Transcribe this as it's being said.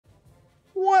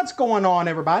What's going on,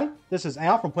 everybody? This is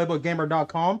Al from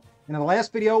PlaybookGamer.com. And in the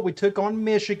last video, we took on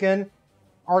Michigan,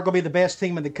 arguably the best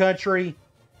team in the country.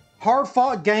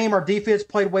 Hard-fought game. Our defense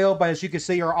played well, but as you can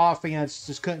see, our offense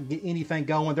just couldn't get anything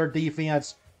going. Their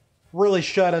defense really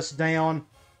shut us down.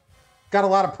 Got a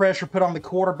lot of pressure put on the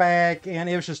quarterback, and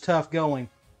it was just tough going.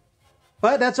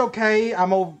 But that's okay.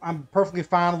 I'm perfectly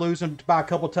fine losing by a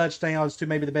couple touchdowns to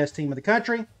maybe the best team in the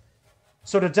country.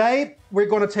 So today, we're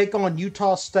going to take on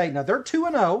Utah State. Now, they're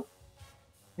 2-0,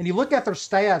 and you look at their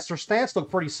stats look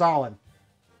pretty solid.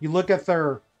 You look at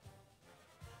their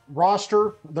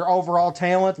roster, their overall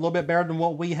talent, a little bit better than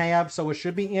what we have, so it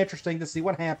should be interesting to see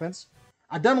what happens.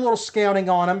 I've done a little scouting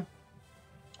on them.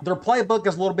 Their playbook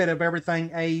is a little bit of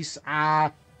everything, ace,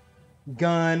 eye,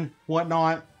 gun,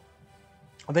 whatnot.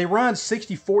 They run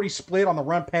 60-40 split on the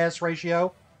run-pass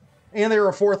ratio, and they're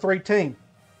a 4-3 team.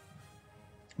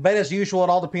 But as usual, it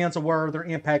all depends on where their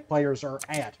impact players are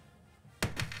at.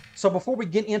 So before we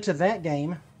get into that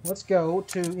game, let's go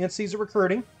to in-season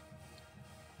recruiting.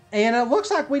 And it looks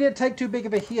like we didn't take too big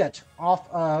of a hit off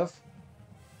of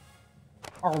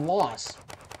our loss.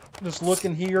 Just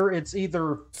looking here, it's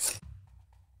either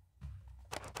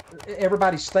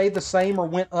everybody stayed the same or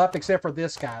went up except for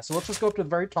this guy. So let's just go up to the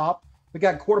very top. We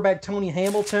got quarterback Tony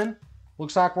Hamilton.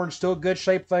 Looks like we're in still good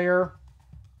shape there.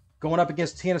 Going up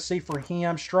against Tennessee for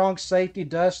him. Strong safety,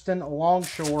 Dustin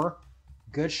Longshore.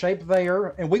 Good shape there.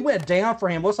 And we went down for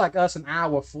him. Looks like us and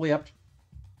Iowa flipped.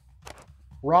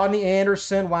 Rodney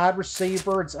Anderson, wide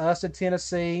receiver. It's us in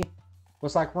Tennessee.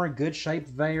 Looks like we're in good shape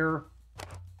there.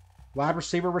 Wide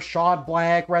receiver Rashad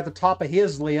Black. We're at the top of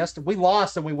his list. We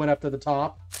lost and we went up to the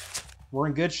top. We're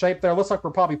in good shape there. Looks like we're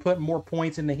probably putting more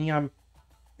points into him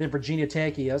than Virginia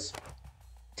Tech is.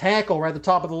 Tackle, we're at the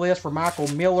top of the list for Michael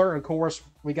Miller. Of course,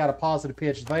 we got a positive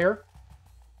pitch there.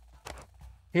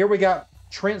 Here we got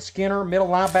Trent Skinner, middle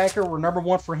linebacker. We're number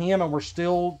one for him, and we're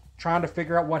still trying to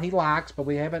figure out what he likes, but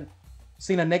we haven't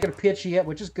seen a negative pitch yet,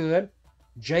 which is good.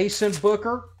 Jason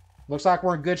Booker, looks like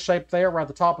we're in good shape there. We're at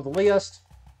the top of the list.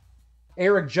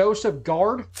 Eric Joseph,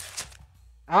 guard.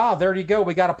 Ah, there you go.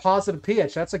 We got a positive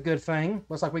pitch. That's a good thing.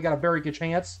 Looks like we got a very good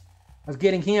chance of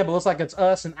getting him, but looks like it's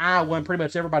us and Iowa and pretty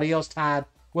much everybody else tied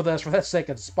with us for that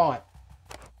second spot.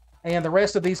 And the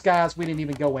rest of these guys we didn't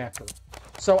even go after.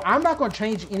 So I'm not going to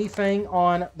change anything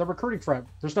on the recruiting front.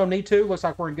 There's no need to. Looks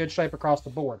like we're in good shape across the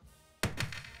board.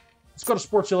 Let's go to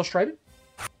Sports Illustrated.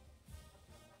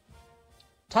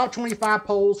 Top 25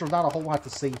 polls. There's not a whole lot to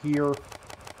see here.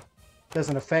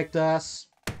 Doesn't affect us.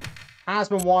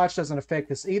 Heisman Watch doesn't affect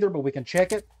us either, but we can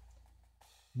check it.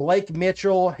 Blake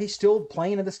Mitchell, he's still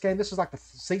playing in this game. This is like the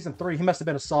season 3. He must have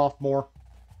been a sophomore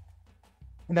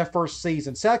in that first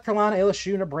season. South Carolina,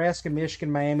 LSU, Nebraska,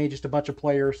 Michigan, Miami, just a bunch of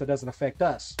players that doesn't affect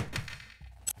us.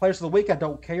 Players of the week, I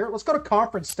don't care. Let's go to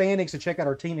conference standings to check out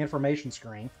our team information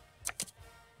screen.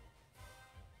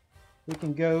 We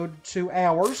can go to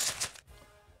ours.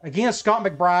 Again, Scott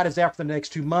McBride is out for the next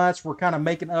 2 months. We're kind of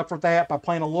making up for that by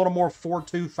playing a little more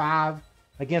 4-2-5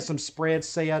 against some spread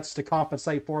sets to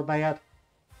compensate for that.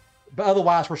 But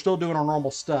otherwise, we're still doing our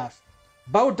normal stuff.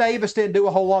 Bo Davis didn't do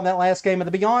a whole lot in that last game.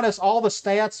 And to be honest, all the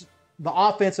stats, the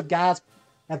offensive guys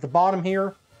at the bottom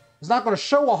here, is not going to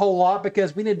show a whole lot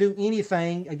because we didn't do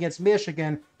anything against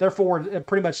Michigan. Therefore, it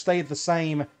pretty much stayed the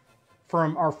same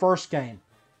from our first game.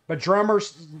 But Drummer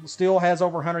still has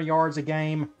over 100 yards a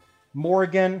game.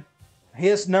 Morgan,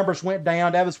 his numbers went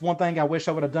down. That was one thing I wish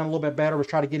I would have done a little bit better, was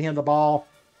try to get him the ball.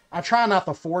 I try not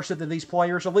to force it to these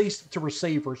players, at least to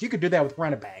receivers. You could do that with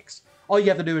running backs. All you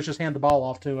have to do is just hand the ball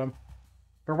off to them.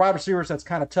 For wide receivers, that's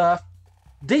kind of tough.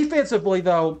 Defensively,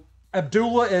 though,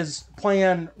 Abdullah is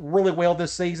playing really well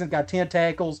this season. Got 10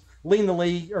 tackles, leading the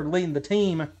league, or leading the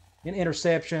team in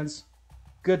interceptions.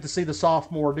 Good to see the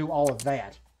sophomore do all of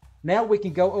that. Now we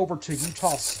can go over to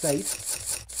Utah State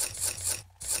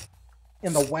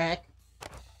in the WAC.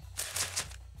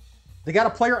 They got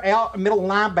a player out, a middle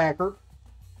linebacker.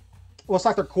 Looks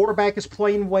like their quarterback is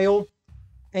playing well.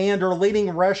 And their leading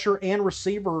rusher and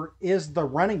receiver is the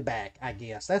running back, I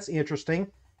guess. That's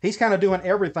interesting. He's kind of doing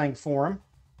everything for him.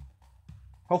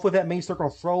 Hopefully that means they're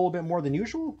going to throw a little bit more than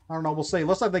usual. I don't know. We'll see.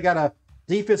 Looks like they got a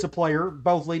defensive player,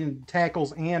 both leading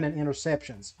tackles and in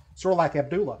interceptions. Sort of like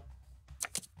Abdullah.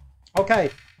 Okay,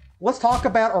 let's talk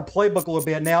about our playbook a little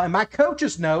bit now. In my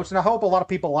coach's notes, and I hope a lot of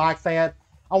people like that,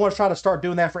 I want to try to start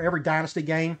doing that for every Dynasty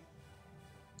game.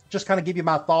 Just kind of give you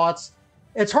my thoughts.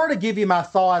 It's hard to give you my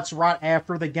thoughts right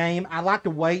after the game. I like to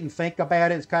wait and think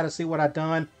about it to kind of see what I've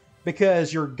done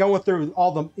because you're going through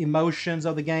all the emotions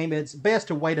of the game. It's best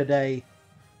to wait a day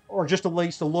or just at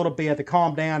least a little bit to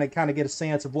calm down and kind of get a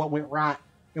sense of what went right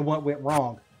and what went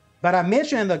wrong. But I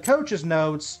mentioned in the coach's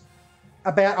notes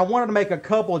about I wanted to make a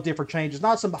couple of different changes,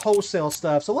 not some wholesale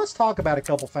stuff. So let's talk about a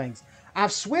couple things.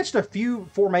 I've switched a few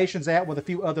formations out with a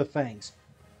few other things.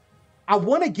 I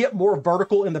want to get more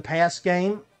vertical in the pass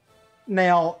game.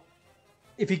 Now,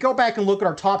 if you go back and look at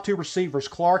our top two receivers,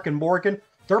 Clark and Morgan,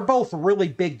 they're both really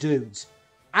big dudes.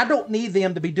 I don't need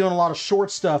them to be doing a lot of short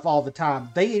stuff all the time.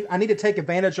 I need to take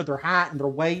advantage of their height and their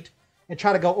weight and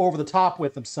try to go over the top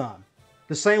with them some.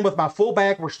 The same with my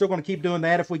fullback. We're still going to keep doing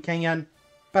that if we can.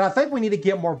 But I think we need to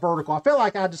get more vertical. I feel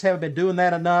like I just haven't been doing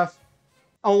that enough.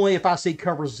 Only if I see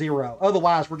cover 0.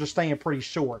 Otherwise, we're just staying pretty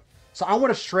short. So I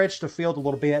want to stretch the field a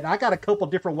little bit. And I got a couple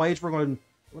different ways I'm going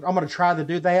to try to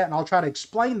do that. And I'll try to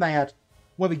explain that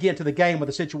when we get to the game when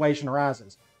the situation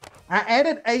arises. I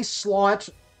added a slot.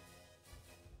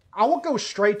 I won't go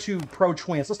straight to pro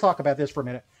twins. Let's talk about this for a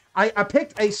minute. I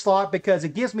picked a slot because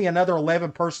it gives me another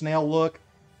 11 personnel look.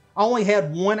 I only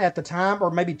had one at the time,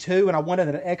 or maybe two, and I wanted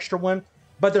an extra one.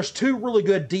 But there's two really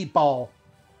good deep ball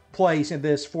plays in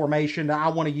this formation that I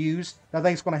want to use that I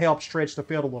think is going to help stretch the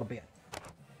field a little bit.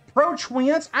 Pro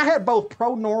twins, I had both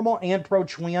pro normal and pro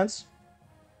twins,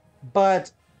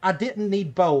 but I didn't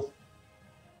need both.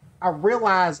 I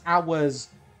realized I was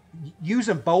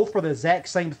using both for the exact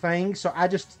same thing, so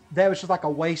that was just like a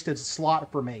wasted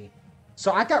slot for me.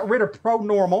 So I got rid of pro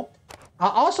normal. I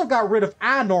also got rid of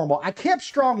I normal. I kept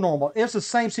strong normal. It's the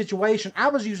same situation. I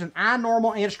was using I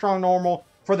normal and strong normal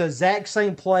for the exact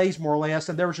same plays, more or less,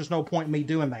 and there was just no point in me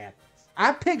doing that.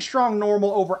 I picked strong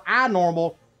normal over I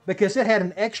normal because it had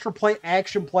an extra play,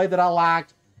 action play that I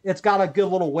liked. It's got a good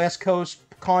little West Coast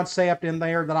concept in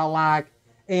there that I like,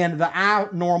 and the I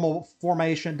normal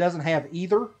formation doesn't have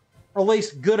either, or at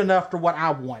least good enough for what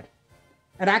I want.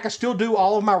 And I can still do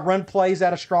all of my run plays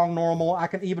at a strong normal. I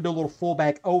can even do a little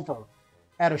fullback over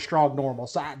at a strong normal.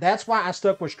 So that's why I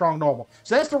stuck with strong normal.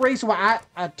 So that's the reason why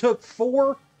I took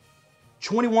 4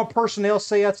 21 personnel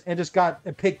sets and just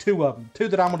picked 2 of them. 2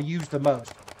 that I'm going to use the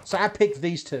most. So I picked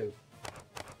these 2.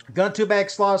 Gun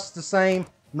 2-back slots the same.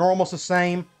 Normal's the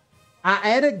same. I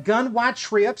added gun wide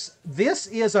trips. This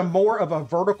is more of a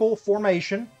vertical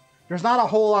formation. There's not a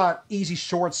whole lot easy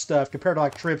short stuff compared to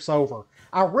like trips over.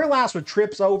 I realized with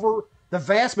trips over, the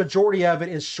vast majority of it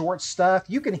is short stuff.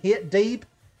 You can hit deep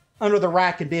under the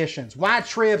right conditions. Wide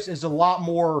trips is a lot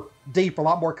more deep, a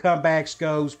lot more comebacks,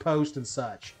 goes, post, and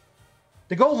such.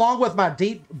 To go along with my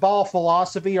deep ball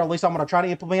philosophy, or at least I'm going to try to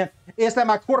implement, is that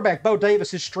my quarterback, Bo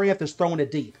Davis, his strength is throwing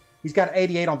it deep. He's got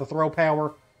 88 on the throw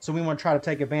power, so we want to try to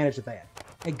take advantage of that.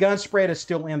 And gun spread is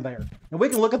still in there. And we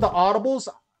can look at the audibles.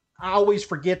 I always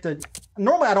forget to...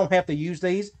 Normally, I don't have to use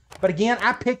these. But again,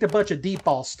 I picked a bunch of deep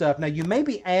ball stuff. Now, you may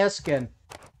be asking,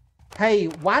 hey,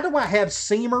 why do I have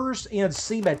seamers and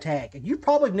seam attack? And you've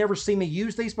probably never seen me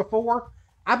use these before.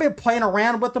 I've been playing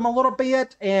around with them a little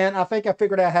bit, and I think I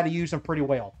figured out how to use them pretty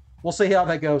well. We'll see how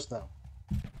that goes, though.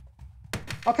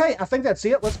 Okay, I think that's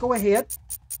it. Let's go ahead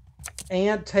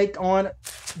and take on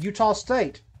Utah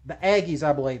State. The Aggies,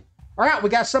 I believe. All right, we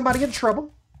got somebody in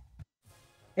trouble.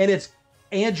 And it's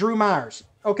Andrew Myers.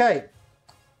 Okay.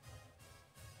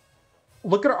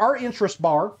 Look at our interest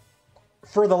bar.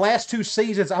 For the last 2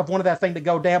 seasons, I've wanted that thing to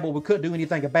go down, but we couldn't do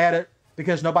anything about it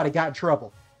because nobody got in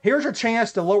trouble. Here's your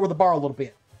chance to lower the bar a little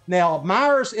bit. Now,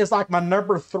 Myers is like my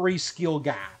number 3 skill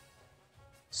guy.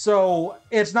 So,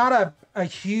 it's not a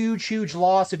huge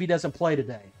loss if he doesn't play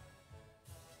today.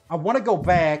 I want to go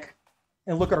back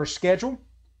and look at our schedule.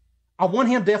 I want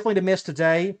him definitely to miss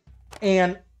today.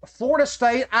 And Florida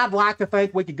State, I'd like to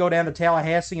think we could go down to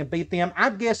Tallahassee and beat them.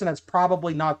 I'm guessing that's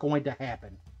probably not going to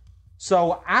happen.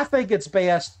 So I think it's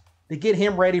best to get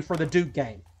him ready for the Duke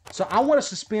game. So I want to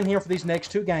suspend him for these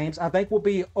next 2 games. I think we'll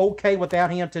be okay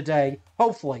without him today.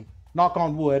 Hopefully. Knock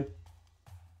on wood.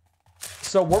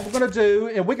 So what we're going to do,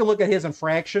 and we can look at his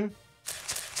infraction.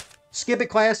 Skipping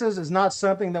classes is not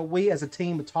something that we as a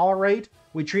team tolerate.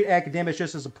 We treat academics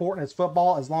just as important as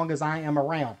football as long as I am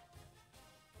around.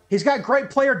 He's got great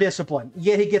player discipline,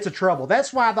 yet he gets in trouble.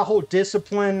 That's why the whole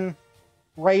discipline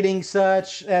rating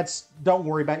such, don't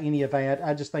worry about any of that.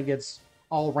 I just think it's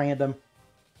all random.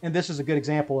 And this is a good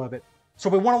example of it. So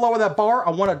we want to lower that bar.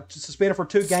 I want to suspend it for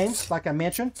 2 games, like I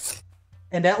mentioned.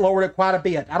 And that lowered it quite a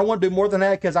bit. I don't want to do more than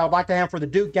that because I would like to have him for the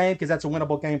Duke game because that's a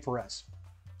winnable game for us.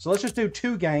 So let's just do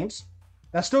 2 games.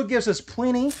 That still gives us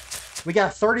plenty. We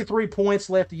got 33 points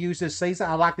left to use this season.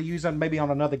 I'd like to use them maybe on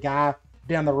another guy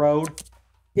down the road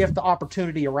if the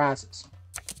opportunity arises.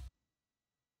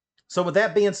 So with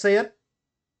that being said,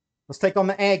 let's take on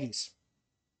the Aggies.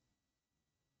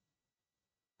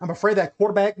 I'm afraid that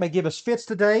quarterback may give us fits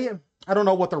today. I don't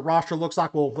know what the roster looks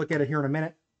like. We'll look at it here in a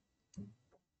minute.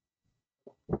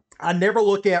 I never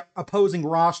look at opposing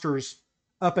rosters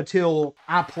up until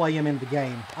I play him in the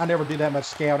game. I never do that much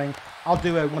scouting. I'll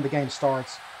do it when the game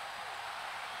starts.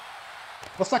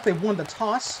 Looks like they won the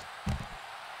toss.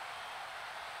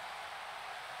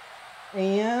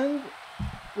 And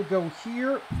we'll go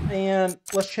here, and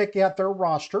let's check out their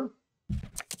roster.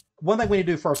 One thing we need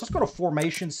to do first, let's go to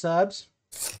formation subs.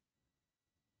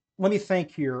 Let me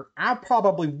think here. I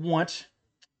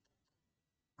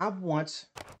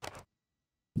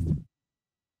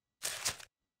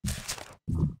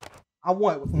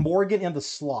want Morgan in the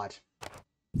slot.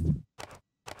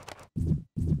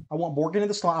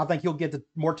 I think he'll get the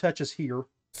more touches here.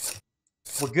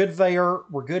 We're good there.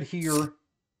 We're good here.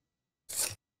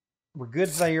 We're good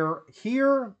there.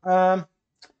 Here,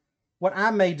 what I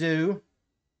may do,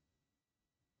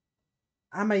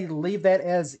 I may leave that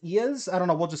as is. I don't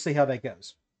know. We'll just see how that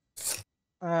goes.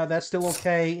 That's still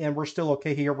okay, and we're still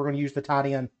okay here. We're going to use the tight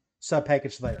end sub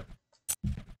package there.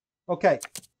 Okay,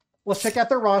 let's check out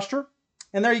their roster.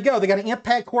 And there you go. They got an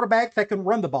impact quarterback that can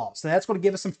run the ball. So that's going to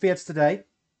give us some fits today.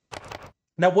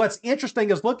 Now, what's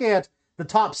interesting is look at the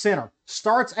top center.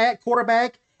 Starts at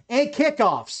quarterback and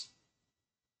kickoffs.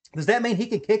 Does that mean he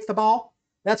can kick the ball?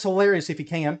 That's hilarious if he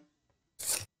can.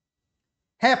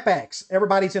 Halfbacks.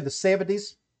 Everybody's in the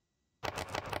 70s.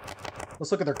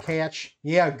 Let's look at their catch.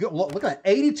 Yeah, good. Look at that.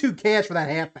 82 catch for that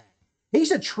halfback.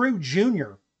 He's a true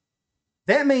junior.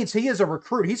 That means he is a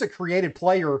recruit. He's a created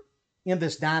player in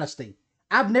this dynasty.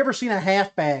 I've never seen a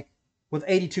halfback with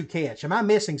 82 catch. Am I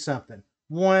missing something?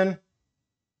 1,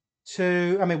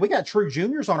 2. I mean, we got true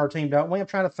juniors on our team, don't we? I'm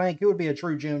trying to think who would be a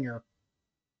true junior.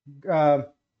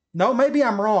 No, maybe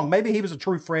I'm wrong. Maybe he was a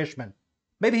true freshman.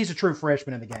 Maybe he's a true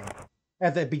freshman in the game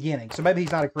at the beginning. So maybe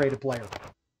he's not a creative player.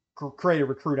 Creative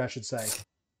recruit, I should say.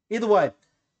 Either way,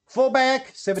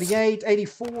 fullback, 78,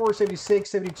 84, 76,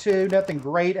 72. Nothing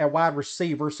great at wide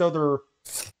receiver. So they're,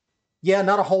 yeah,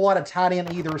 not a whole lot of tight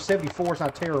end either. 74 is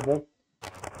not terrible.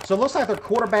 So it looks like their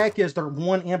quarterback is their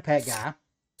one impact guy.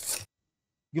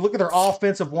 You look at their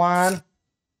offensive line.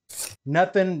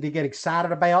 Nothing to get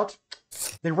excited about.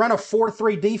 They run a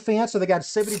 4-3 defense, so they got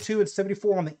 72 and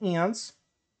 74 on the ends.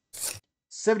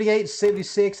 78,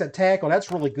 76 at tackle.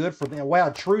 That's really good for them. Wow,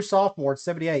 true sophomore at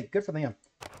 78. Good for them.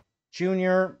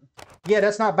 Junior. Yeah,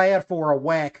 that's not bad for a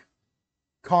WAC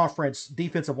conference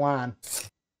defensive line.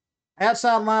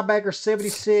 Outside linebacker,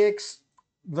 76.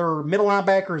 Their middle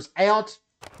linebacker is out,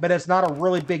 but it's not a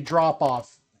really big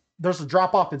drop-off. There's a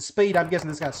drop-off in speed. I'm guessing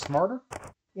this guy's smarter,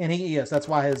 and he is. That's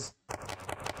why his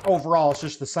overall is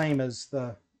just the same as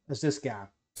this guy.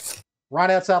 Right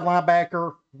outside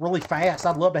linebacker, really fast.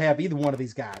 I'd love to have either one of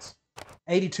these guys.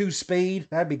 82 speed,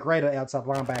 that'd be great at outside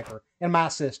linebacker in my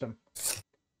system.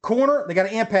 Corner, they got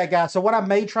an impact guy. So what I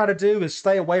may try to do is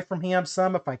stay away from him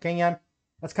some if I can.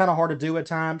 That's kind of hard to do at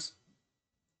times.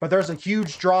 But there's a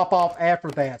huge drop-off after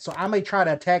that. So I may try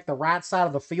to attack the right side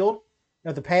of the field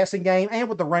of the passing game and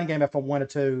with the run game if I wanted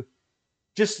to.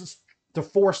 Just to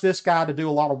force this guy to do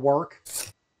a lot of work.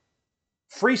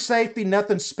 Free safety,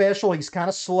 nothing special. He's kind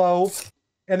of slow.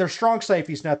 And their strong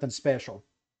safety's nothing special.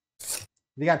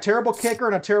 They got a terrible kicker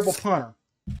and a terrible punter.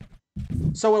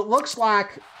 So it looks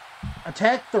like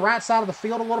attack the right side of the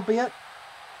field a little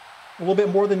bit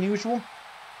more than usual.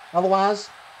 Otherwise,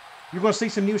 you're going to see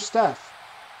some new stuff.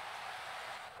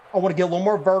 I want to get a little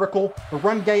more vertical. The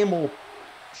run game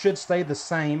should stay the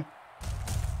same.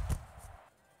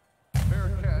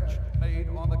 Fair catch made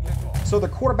on the kickoff. So the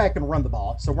quarterback can run the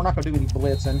ball, so we're not going to do any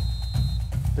blitzing.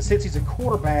 But since he's a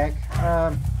quarterback,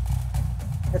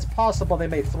 it's possible they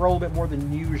may throw a little bit more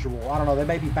than usual. I don't know. They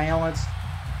may be balanced.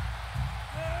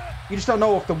 You just don't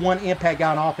know if the one impact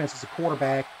guy on offense is a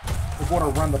quarterback. They're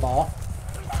going to run the ball.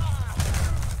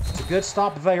 It's a good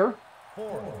stop there.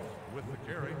 With the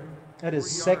carry. That is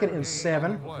 2nd and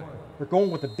 7. They're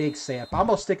going with a big set. I'm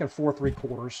going to stick in 4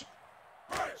 3/4.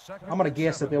 I'm going to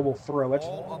guess that they will throw it.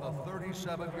 Ball on the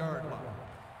 37-yard line.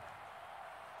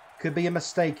 Could be a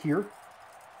mistake here.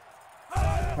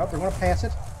 Oh, they're going to pass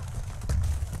it.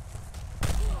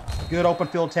 Good open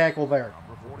field tackle there.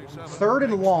 3rd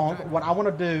and long. What I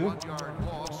want to do,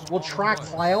 we'll try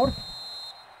Cloud.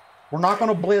 We're not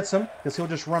going to blitz him because he'll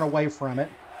just run away from it.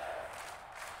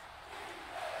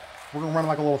 We're going to run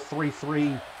like a little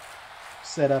 3-3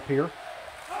 setup here.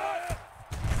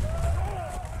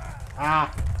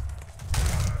 Ah.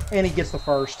 And he gets the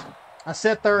first. I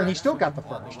sat there and he still got the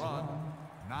first.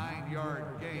 9-yard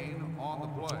gain on the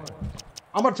play.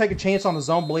 I'm going to take a chance on the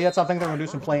zone blitz. I think they're going to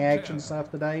do some play action stuff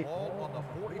today. Ball on the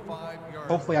 45-yard.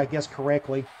 Hopefully I guess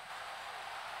correctly.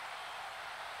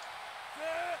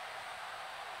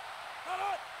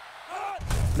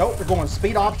 Nope, they're going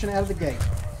speed option out of the gate.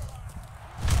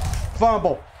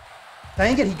 Fumble.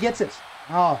 Dang it, he gets it.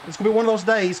 Oh, it's going to be one of those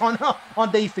days on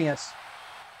defense.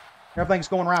 Everything's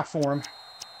going right for him.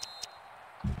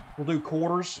 We'll do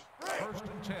quarters. 1st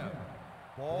and 10.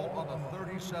 Ball on the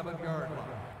 37-yard line.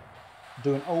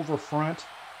 Do an over front.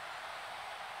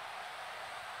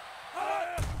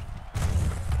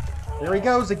 There he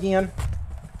goes again.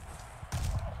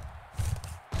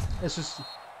 It's just,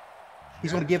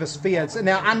 he's going to give us fits.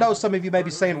 Now, I know some of you may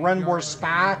be saying run more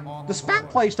spy. The spy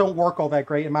plays don't work all that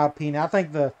great, in my opinion. I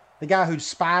think the guy who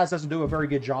spies doesn't do a very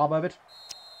good job of it.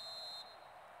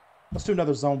 Let's do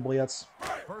another zone blitz.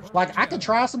 Like, I could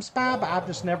try some spy, but I've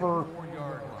just never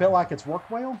felt like it's worked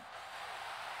well.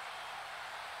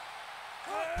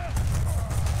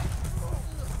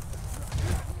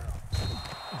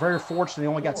 Very fortunate, he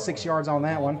only got 6 yards on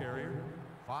that one.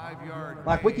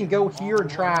 Like, we can go here and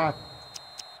try.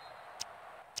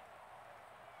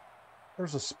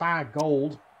 There's a spy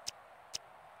gold.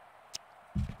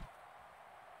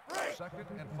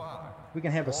 2nd and 5. We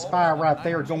can have a spy right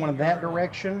there going in that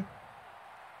direction.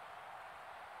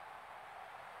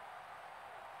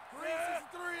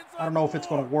 I don't know if it's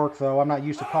going to work, though. I'm not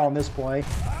used to calling this play.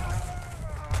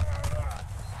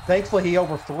 Thankfully, he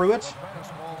overthrew it.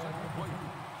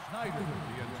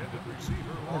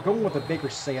 We're going with a bigger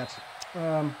set.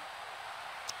 I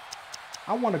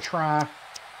want to try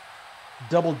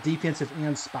double defensive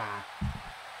end spy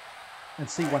and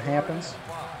see what happens.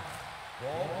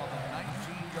 Ball on the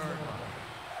 19-yard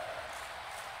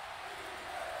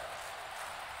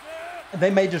line. They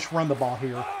may just run the ball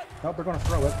here. Nope, they're going to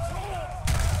throw it.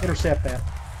 Intercept that.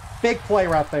 Big play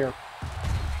right there.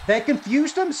 That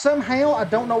confused him somehow. I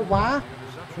don't know why.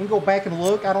 We can go back and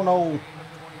look. I don't know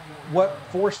what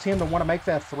forced him to want to make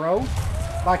that throw.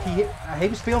 Like he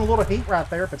was feeling a little heat right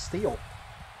there, but still.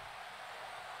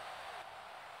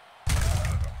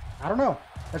 I don't know.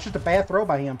 That's just a bad throw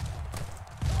by him.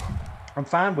 I'm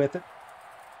fine with it.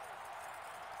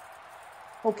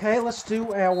 Okay, let's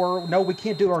do our... No, we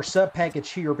can't do our sub package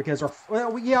here because our...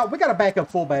 Well, yeah, we got a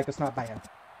backup fullback. It's not bad.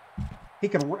 He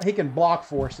can block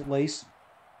for us at least.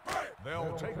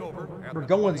 They'll take over. We're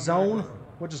going zone.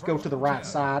 We'll just go to the right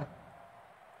side.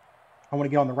 I want to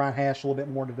get on the right hash a little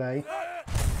bit more today.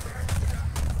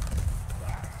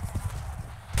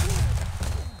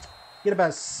 Get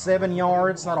about 7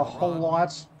 yards, not a whole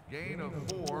lot. Gain of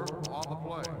 4 on the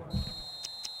play.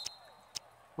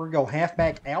 We're going to go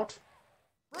halfback out.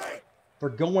 They're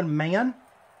going man.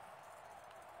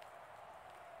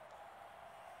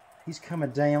 He's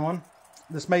coming down.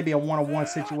 This may be a one-on-one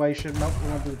situation. Nope, we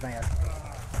won't do that.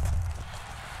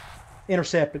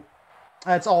 Intercepted.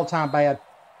 That's all-time bad.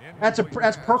 That's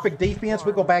perfect defense.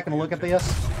 We go back and look at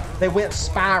this. They went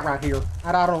spy right here.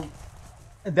 I don't.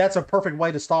 That's a perfect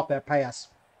way to stop that pass.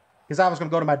 Because I was going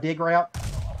to go to my dig route,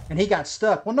 and he got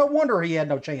stuck. Well, no wonder he had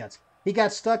no chance. He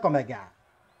got stuck on that guy.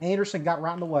 Anderson got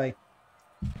right in the way.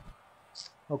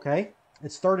 Okay,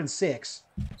 it's 3rd and 6.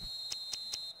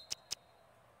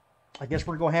 I guess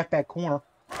we're going to go halfback corner.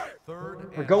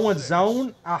 We're going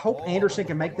zone. I hope Anderson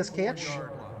can make this catch.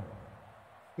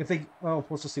 If he, well,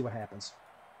 let's just see what happens.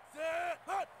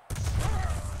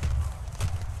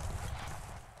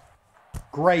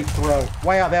 Great throw.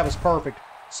 Wow, that was perfect.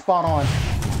 Spot on.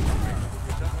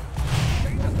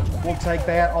 We'll take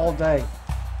that all day.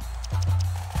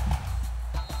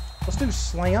 Let's do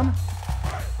slam.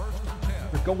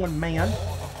 We're going man.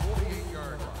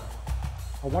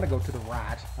 I want to go to the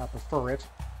right. I prefer it.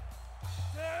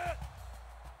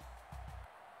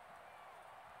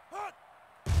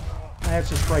 That's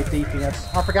just great defense.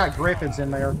 I forgot Griffin's in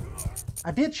there.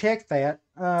 I did check that.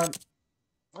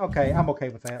 Okay, I'm okay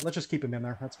with that. Let's just keep him in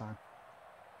there. That's fine.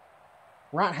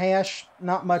 Right hash,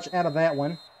 not much out of that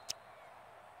one.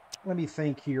 Let me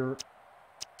think here.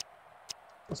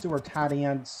 Let's do our tight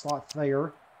end slot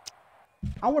there.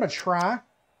 I want to try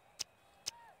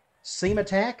seam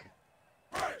attack.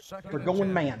 We're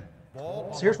going man.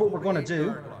 So here's what we're going to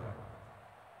do.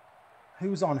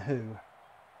 Who's on who?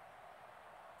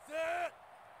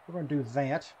 We're going to do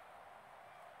that.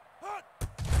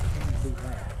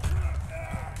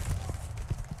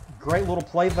 Great little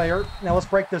play there. Now let's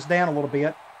break this down a little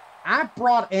bit. I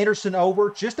brought Anderson over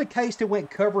just in case they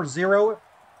went cover 0.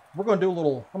 We're going to do a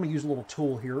little, I'm going to use a little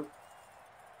tool here.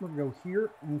 We're going to go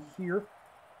here and here.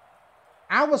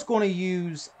 I was going to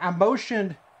use, I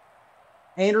motioned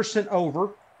Anderson over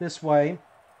this way,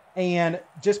 and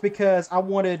just because I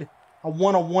wanted a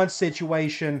one-on-one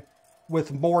situation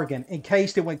with Morgan in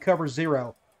case they went cover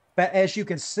 0. But as you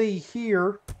can see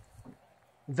here,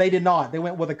 they did not. They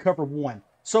went with a cover 1.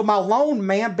 So my lone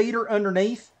man beater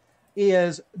underneath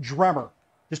is Drummer.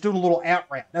 Just doing a little out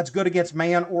route. That's good against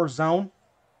man or zone.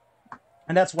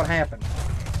 And that's what happened.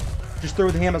 Just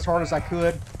threw him as hard as I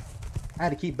could. I had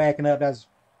to keep backing up. That was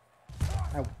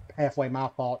halfway my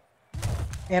fault.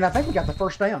 And I think we got the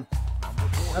first down.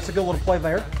 That's a good little play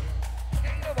there.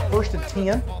 1st and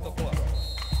 10.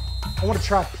 I want to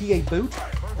try PA boot.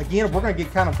 Again, we're going to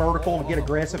get kind of vertical and get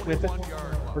aggressive with it.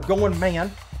 We're going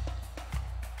man.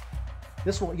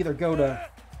 This will either go to,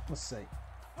 let's see.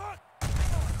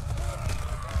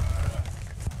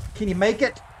 Can you make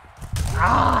it?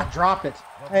 Ah, dropped it.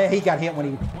 Hey, he got hit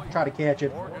when he tried to catch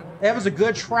it. That was a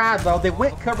good try, though. They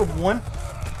went cover 1.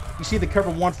 You see the cover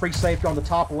 1 free safety on the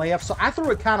top left. So I threw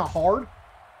it kind of hard.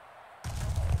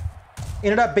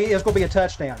 Ended up being, it was going to be a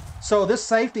touchdown. So this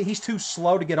safety, he's too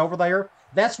slow to get over there.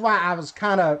 That's why I was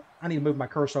kind of, I need to move my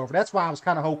cursor over. That's why I was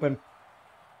kind of hoping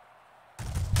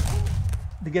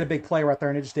to get a big play right there,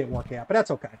 and it just didn't work out. But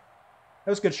that's okay. That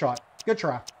was a good shot. Good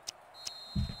try.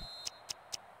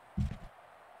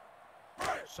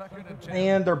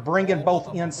 And they're bringing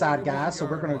both inside guys, so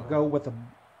we're going to go with the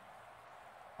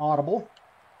audible.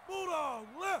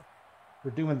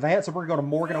 We're doing that, so we're going to go to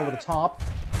Morgan over the top.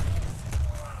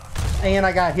 And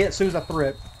I got hit as soon as I threw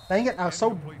it. Dang it, I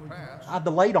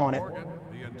delayed on it.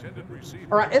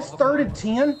 All right, it's 3rd and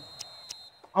 10.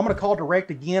 I'm going to call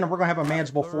direct again, and we're going to have a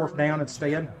manageable 4th down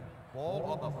instead. Ball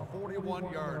on the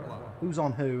 41-yard line. Who's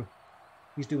on who?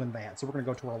 He's doing that, so we're going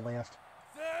to go to our left.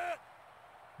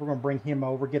 We're going to bring him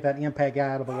over, get that impact guy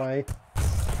out of the way.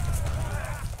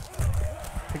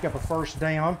 Pick up a 1st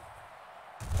down.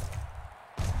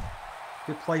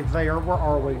 Good play there. Where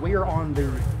are we? We are on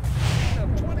the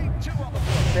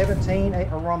 17,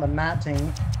 or we're on the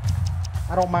 19.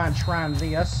 I don't mind trying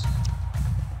this.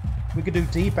 We could do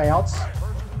deep outs.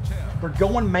 We're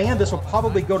going man. This will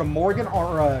probably go to Morgan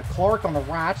or Clark on the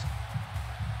right.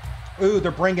 Ooh,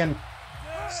 they're bringing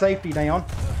safety down.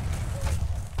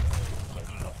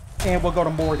 And we'll go to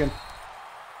Morgan.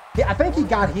 Yeah, I think he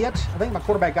got hit. I think my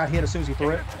quarterback got hit as soon as he threw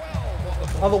it.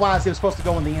 Otherwise, he was supposed to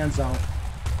go in the end zone.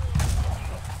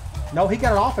 No, he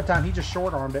got it off at time. He just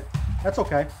short-armed it. That's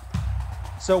okay.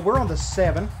 So we're on the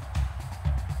 7.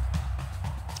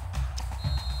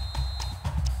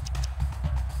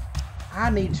 I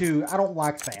don't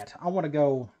like that. I want to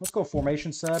go, let's go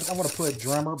formation sub. I want to put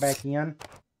drummer back in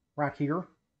right here.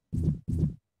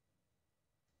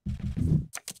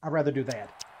 I'd rather do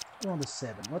that. We're on the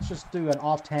 7. Let's just do an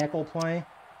off-tackle play.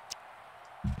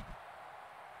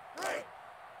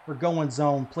 We're going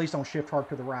zone. Please don't shift hard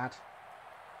to the right.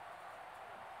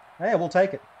 Hey, we'll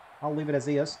take it. I'll leave it as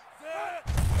is.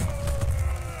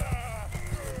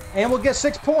 And we'll get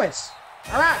 6 points.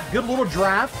 All right, good little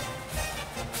drive.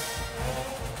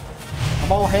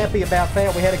 I'm all happy about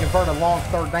that. We had to convert a long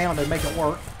 3rd down to make it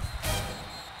work.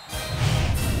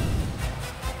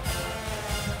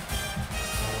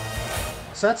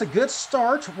 So that's a good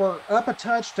start. We're up a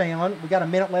touchdown. We got a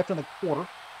minute left in the quarter.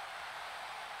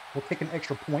 We'll kick an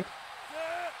extra point.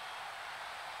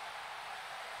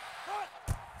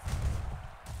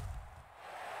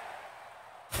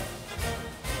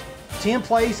 Ten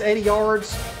plays, 80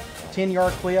 yards,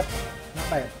 10-yard clip. Not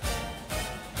bad.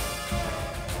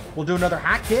 We'll do another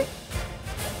high kick.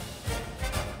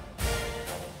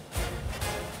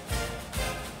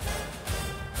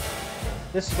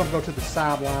 This is going to go to the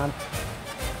sideline.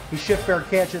 He should fair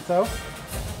catch it, though.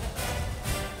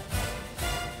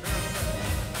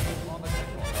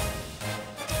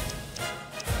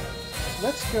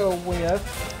 Let's go with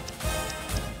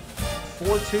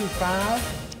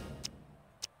 4-2-5.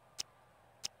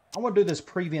 I want to do this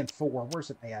prevent 4. Where's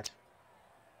it at?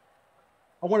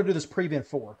 I want to do this prevent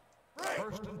 4.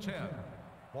 1st and 10.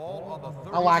 Ball on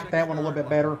the I like that one a little bit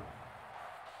better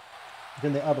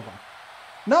than the other one.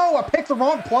 No, I picked the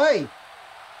wrong play.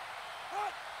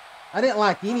 I didn't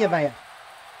like any of that.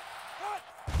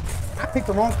 I picked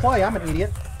the wrong play. I'm an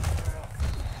idiot.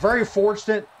 Very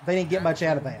fortunate they didn't get much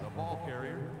out of that.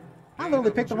 I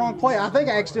literally picked the wrong play. I think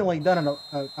I accidentally done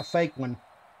a fake one.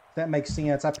 If that makes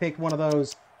sense. I picked one of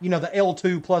those, you know, the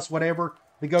L2 plus whatever.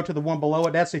 They go to the one below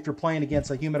it. That's if you're playing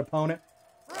against a human opponent.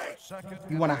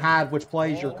 You want to hide which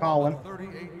plays you're calling.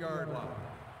 38-yard line.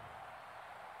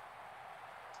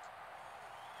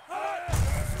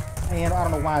 And I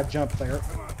don't know why I jumped there.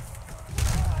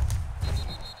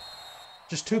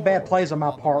 Just 2 bad plays on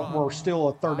my part. We're still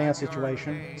a 3rd down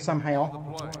situation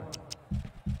somehow.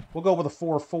 We'll go with a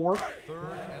 4-4.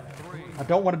 I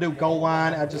don't want to do goal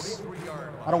line. I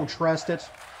don't trust it.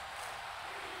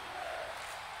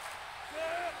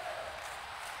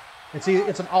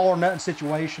 It's an all or nothing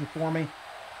situation for me.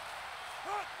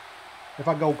 If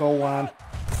I go goal line.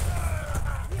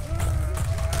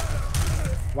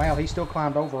 Wow, he still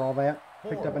climbed over all that.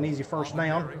 Picked up an easy 1st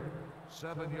down.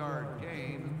 7-yard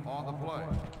gain on the play.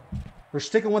 They're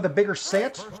sticking with a bigger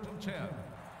set. 1st and 10.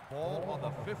 Ball on the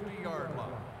 50-yard line.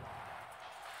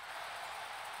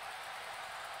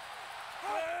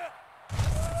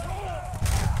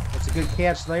 It's a good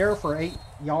catch there for 8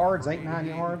 yards, 9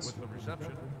 yards. With the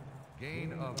reception.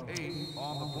 Gain of 8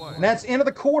 on the play. And that's end of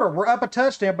the quarter. We're up a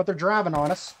touchdown, but they're driving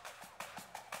on us.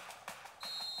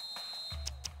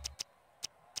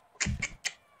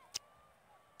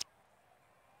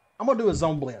 I'm going to do a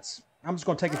zone blitz. I'm just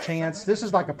going to take a chance. This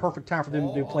is like a perfect time for them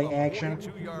to do play action.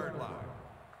 42-yard line.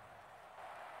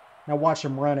 Now watch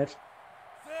them run it.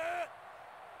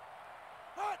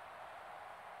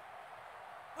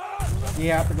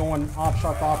 Yeah, they're going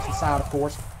offshot the opposite side, of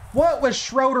course. What was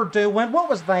Schroeder doing? What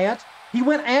was that? He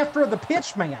went after the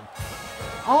pitch man.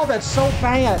 Oh, that's so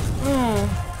bad.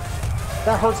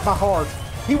 That hurts my heart.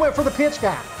 He went for the pitch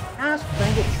guy. Gosh,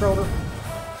 dang it, Schroeder.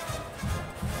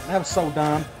 That was so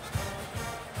dumb.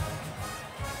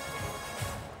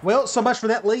 Well, so much for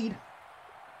that lead.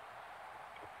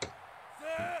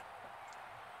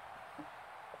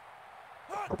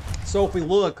 So if we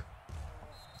look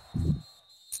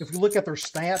at their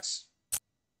stats,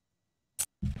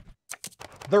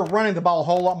 they're running the ball a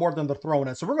whole lot more than they're throwing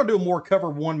it. So we're going to do more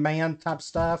cover one man type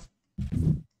stuff.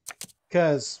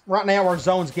 Because right now our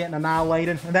zone's getting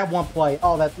annihilated. And that one play,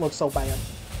 oh, that looks so bad.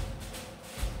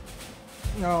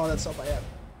 Oh, that's so bad.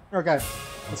 Okay,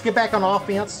 let's get back on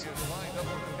offense.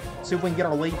 See if we can get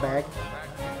our lead back.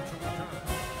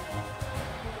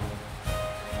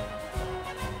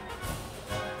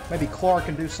 Maybe Clark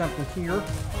can do something here.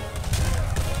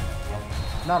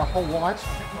 Not a whole lot.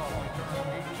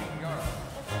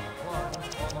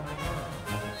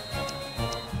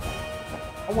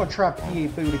 I want to try PA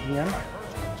boot again.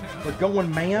 We're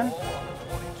going man.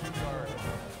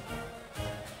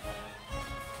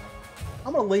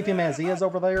 I'm going to leave him as he is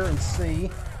over there and see.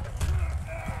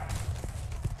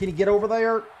 Can he get over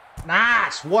there?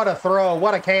 Nice! What a throw.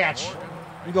 What a catch.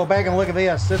 You go back and look at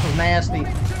this. This was nasty.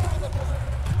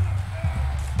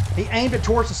 He aimed it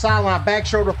towards the sideline. Back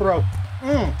shoulder throw.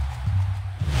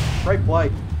 Great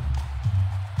play.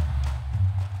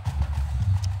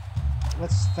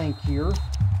 Let's think here.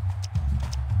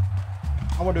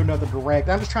 I want to do another direct.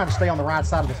 I'm just trying to stay on the right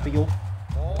side of the field.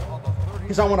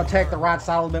 Because I want to attack the right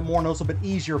side a little bit more, and it's a little bit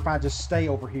easier if I just stay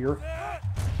over here.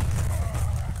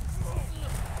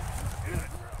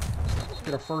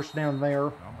 Get a first down there.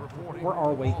 Where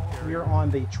are we? We're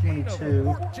on the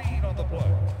 22.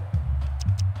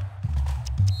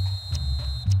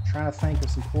 Trying to think of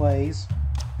some plays.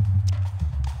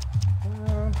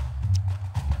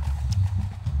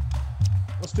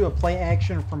 Let's do a play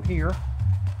action from here.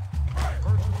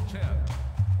 1st and 10.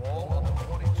 Ball on the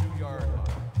 22-yard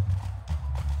line.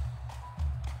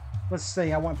 Let's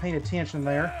see. I wasn't paying attention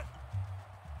there.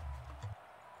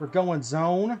 We're going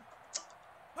zone.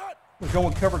 We're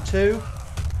going cover 2.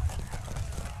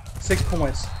 6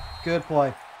 points. Good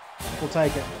play. We'll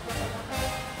take it.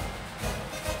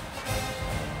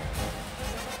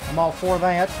 I'm all for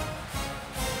that.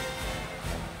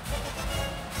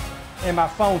 And my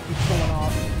phone keeps going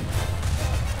off.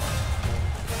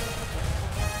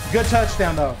 Good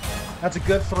touchdown, though. That's a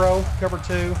good throw. Cover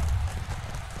 2.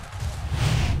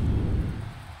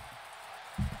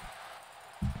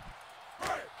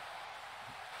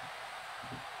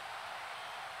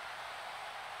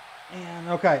 And,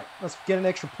 okay, let's get an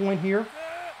extra point here.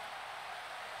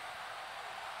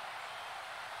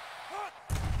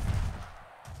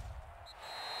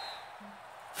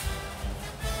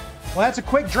 Well, that's a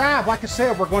quick drive. Like I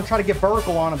said, we're going to try to get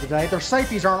vertical on them today. Their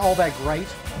safeties aren't all that great.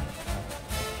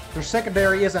 Their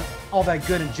secondary isn't all that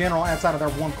good in general outside of their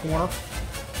one corner.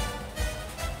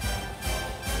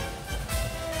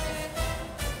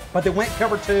 But they went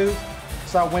cover 2,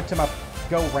 so I went to my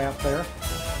go route there.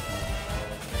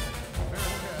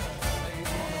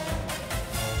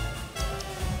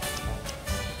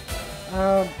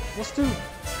 Let's do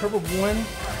cover 1.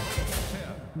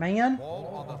 Man.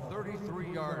 Ball on the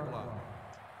 33-yard line.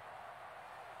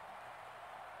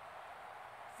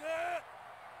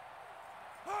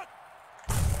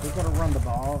 We're going to run the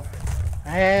ball.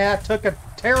 I took a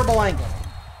terrible angle.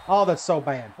 Oh, that's so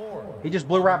bad. He just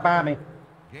blew right by me.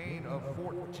 Gain of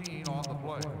 14 on the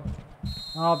play.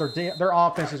 Oh, their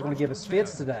offense is going to give us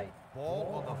fits today.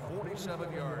 Ball on the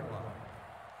 47-yard line.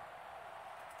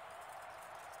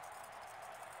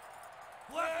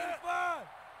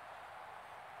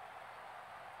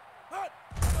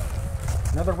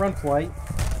 Another run play.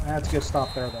 That's a good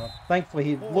stop there, though. Thankfully,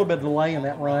 he a little bit of delay in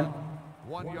that run.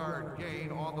 1 yard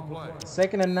gain on the play.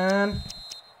 2nd and 9.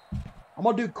 I'm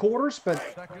going to do quarters, but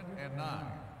 2nd and 9.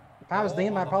 if I was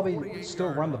them, I'd probably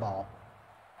still run the ball.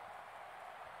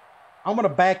 I'm going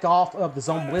to back off of the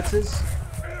zone blitzes.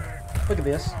 Look at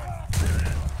this.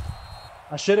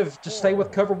 I should have just stayed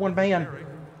with cover one man.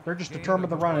 They're just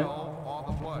determined to run it.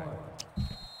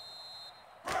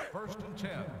 First and 10.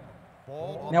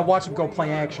 Ball Now watch them go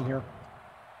play action here.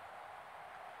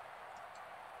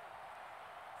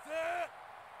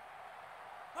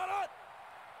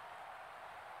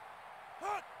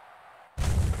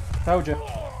 Told you.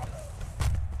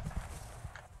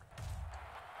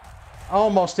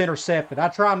 Almost intercepted. I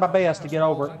tried my best to get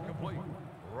over it.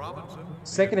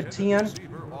 Second and 10.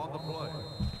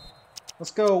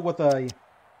 Let's go with a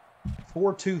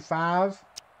 4-2-5.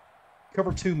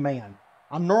 Cover 2 man.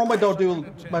 I normally don't do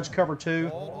much cover 2.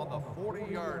 on the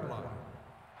 40-yard line.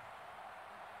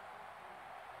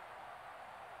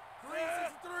 3-6-3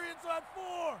 inside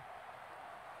 4.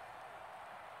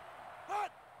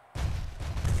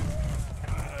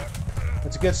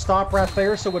 It's a good stop right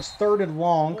there, so it's 3rd and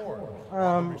long.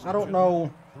 I don't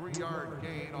know. 3-yard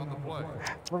gain on the play.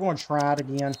 We're going to try it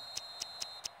again.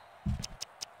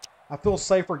 I feel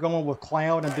safer going with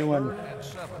Cloud and doing 3rd and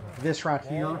 7. this right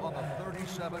here. Ball on the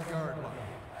 37-yard line.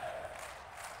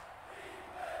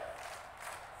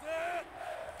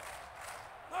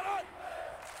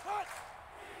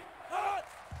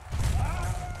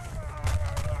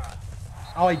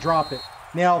 Oh, he dropped it.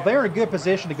 Now, they're in a good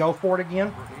position to go for it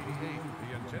again.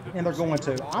 And they're going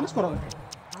to. I'll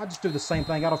just do the same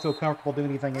thing. I don't feel comfortable doing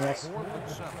anything else. 4th and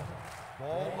 7.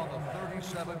 Ball on the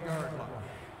 37-yard line.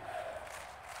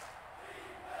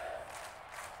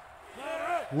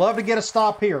 Love to get a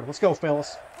stop here. Let's go,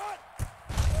 fellas.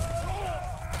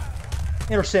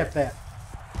 Intercept that.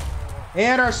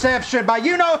 Interception by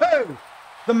you-know-who.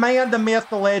 The man, the myth,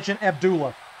 the legend,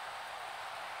 Abdullah.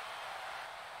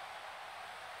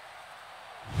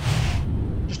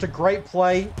 Just a great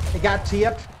play. It got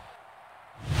tipped.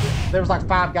 There was like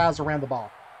 5 guys around the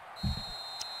ball.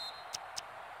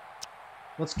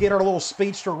 Let's get our little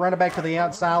speedster, run it back to the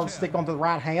outside. Let's stick onto the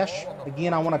right hash.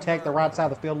 Again, I want to attack the right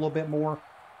side of the field a little bit more.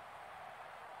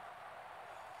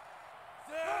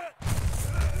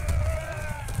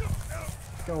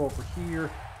 Go over here.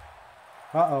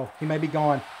 Uh-oh, he may be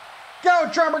gone. Go,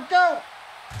 drummer, go!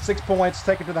 6 points,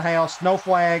 take it to the house. No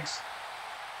flags.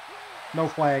 No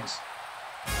flags.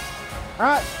 All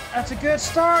right, that's a good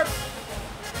start.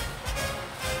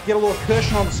 Get a little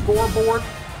cushion on the scoreboard.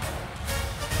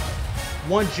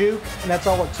 1 juke, and that's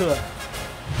all it took.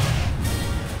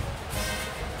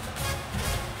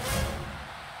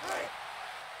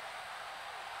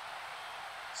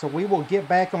 So we will get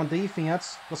back on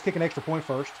defense. Let's kick an extra point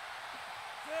first.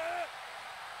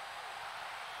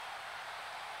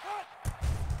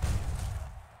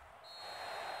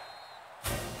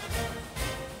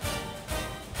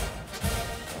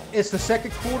 It's the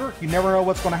second quarter. You never know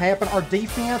what's going to happen. Our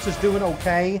defense is doing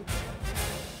okay.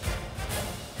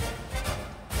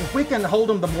 If we can hold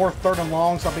them to more 3rd and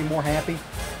longs, I'll be more happy.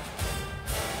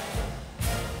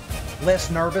 Less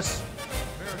nervous.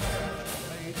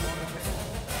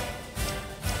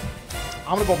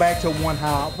 I'm going to go back to 1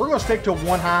 high. We're going to stick to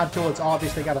 1 high until it's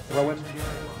obvious they got to throw it.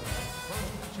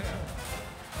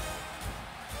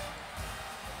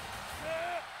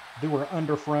 Do her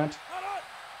under front.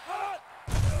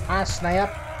 High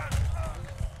snap.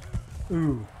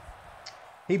 Ooh.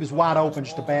 He was wide open,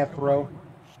 just a bad throw.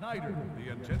 Snyder,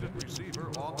 the intended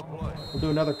receiver on the play. We'll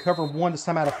do another cover 1, this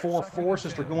time out of 4-4,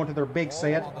 since they're going to their big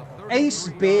set. Ace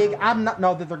big. I'm not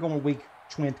know that they're going weak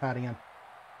twin tight end.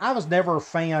 I was never a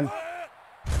fan.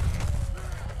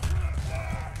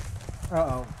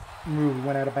 Uh-oh. Ooh, we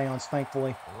went out of bounds,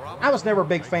 thankfully. I was never a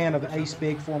big fan of the ace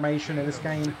big formation in this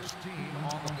game.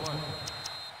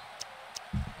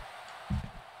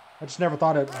 I just never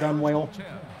thought it done well.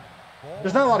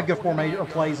 There's not a lot of good formation or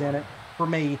plays in it for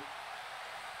me.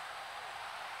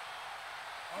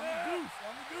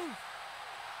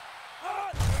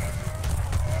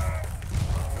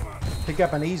 Pick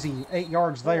up an easy 8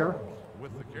 yards there.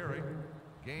 With the carry,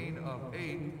 gain of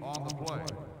 8 on the play.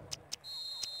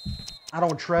 I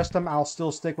don't trust them. I'll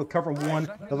still stick with cover 1.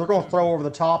 They're going to throw over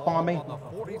the top on me.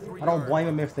 I don't blame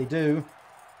them if they do.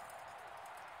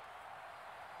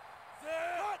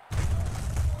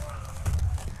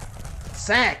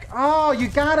 Sack. Oh, you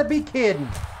got to be kidding.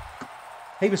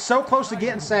 He was so close to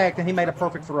getting sacked, and he made a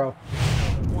perfect throw.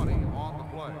 20 on the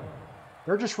play.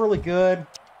 They're just really good.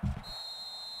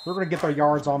 They're going to get their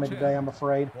yards on me today, I'm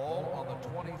afraid. Ball on the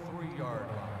 23-yard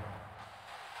line.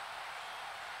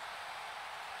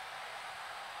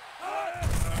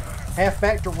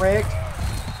 Halfback direct.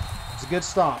 It's a good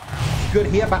stop. It's a good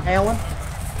hit by Allen.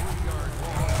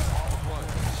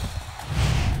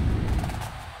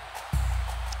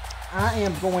 I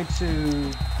am going to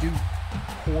do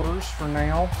quarters for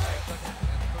now.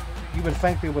 You would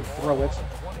think they would throw it.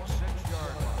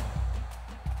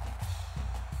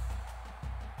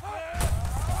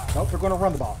 Nope, they're going to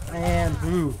run the ball. And,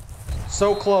 ooh,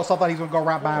 so close. I thought he was going to go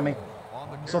right by me.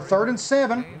 So 3rd and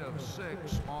 7.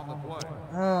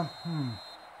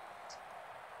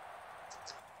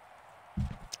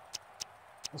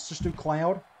 Let's just do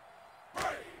cloud.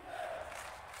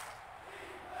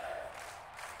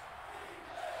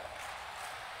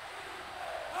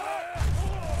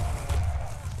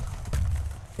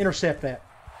 Intercept that.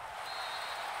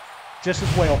 Just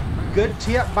as well. Good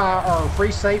tip by our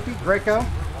free safety, Greco.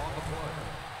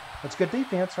 That's good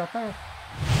defense right there.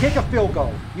 Kick a field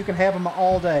goal. You can have them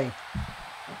all day.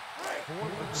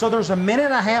 So there's a minute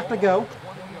and a half to go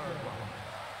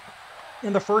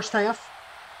in the first half.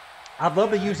 I'd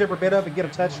love to use every bit of it and get a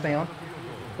touchdown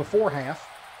before half.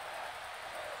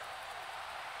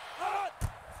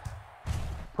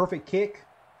 Perfect kick.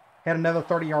 Had another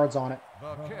 30 yards on it.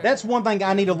 That's one thing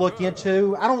I need to look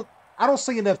into. I don't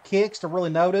see enough kicks to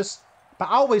really notice, but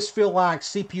I always feel like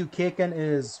CPU kicking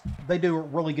they do a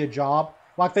really good job.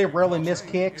 Like they rarely miss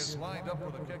kicks.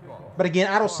 But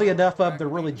again, I don't see enough of them to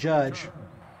really judge.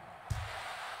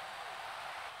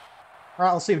 All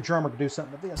right, let's see if Drummer can do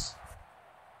something with this.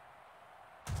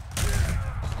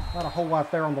 Not a whole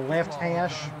lot there on the left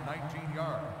hash. 19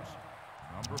 yards.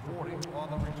 Number 40 on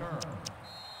the return.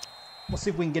 Let's see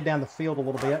if we can get down the field a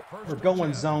little bit. We're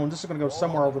going zone. This is going to go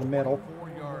somewhere over the middle.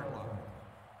 4-yard line.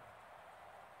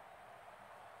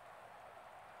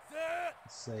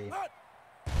 Let's see.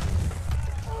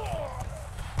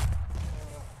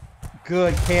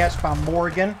 Good catch by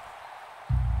Morgan.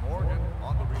 Morgan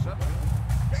on the reception.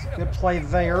 Good play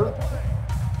there.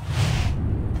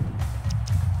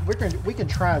 We can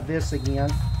try this again.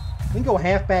 We can go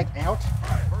halfback out.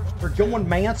 We're going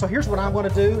man. So here's what I'm going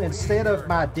to do. Instead of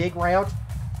my dig route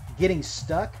getting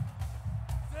stuck,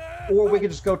 or we can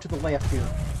just go to the left here.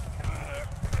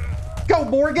 Go,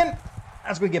 Morgan.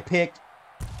 That's going to get picked.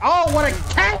 Oh, what a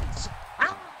catch.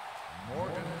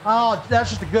 Oh,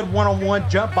 that's just a good one-on-one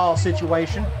jump ball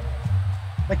situation.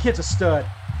 That kid's a stud.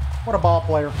 What a ball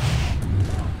player.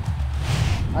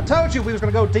 I told you we was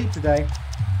going to go deep today,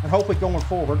 and hopefully going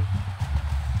forward.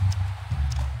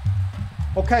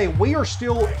 Okay, we are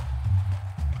still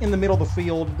in the middle of the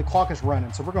field. The clock is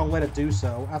running, so we're going to let it do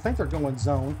so. I think they're going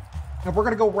zone, and we're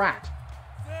going to go right.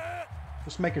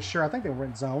 Just making sure. I think they were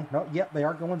in zone. No, yep, they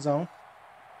are going zone.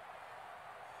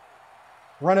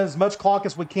 Running as much clock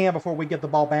as we can before we get the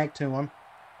ball back to them.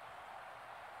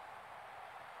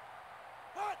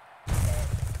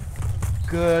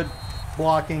 Good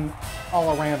blocking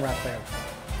all around right there.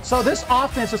 So this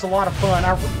offense is a lot of fun.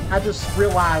 I just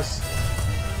realized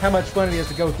how much fun it is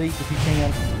to go deep if you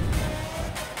can.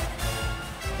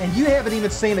 And you haven't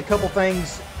even seen a couple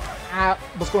things I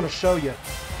was going to show you.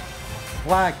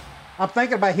 Like, I'm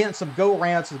thinking about hitting some go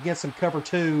routes against some cover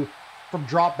 2 from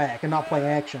drop back and not play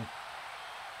action.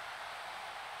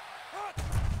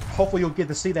 Hopefully you'll get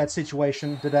to see that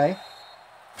situation today.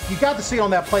 You got to see it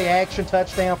on that play action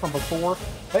touchdown from before,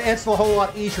 but it's a whole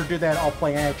lot easier to do that all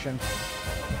play action.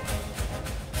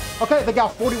 Okay, they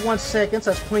got 41 seconds.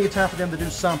 That's plenty of time for them to do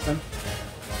something.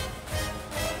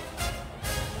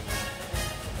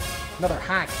 Another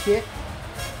high kick.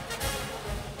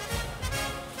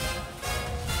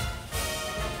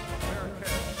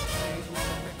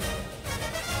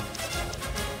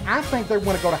 I think they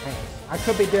want to go to half. I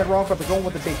could be dead wrong, but they're going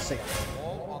with the big set.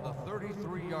 Ball on the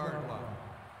 33-yard line.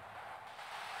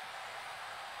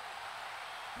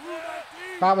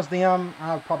 If I was them,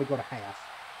 I would probably go to half.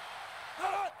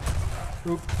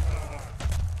 Oop.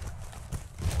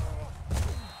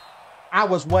 I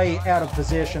was way out of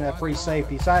position at free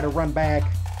safety, so I had to run back.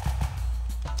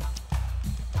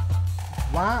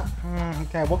 Why?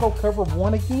 Okay, we'll go cover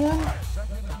 1 again.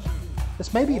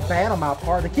 This may be bad on my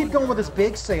part. They keep going with this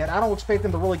big set. I don't expect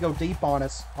them to really go deep on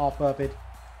us off of it.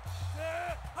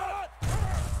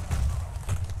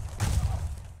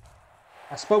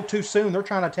 I spoke too soon. They're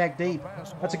trying to attack deep.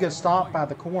 That's a good stop by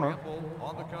the corner.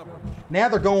 Now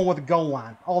they're going with the goal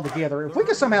line altogether. If we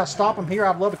can somehow stop them here,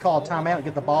 I'd love to call a timeout and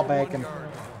get the ball back and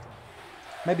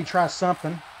maybe try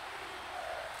something.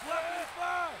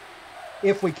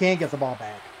 If we can get the ball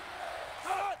back.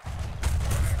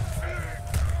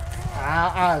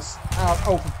 I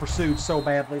over pursued so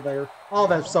badly there. Oh,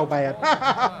 that's so bad.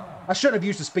 I shouldn't have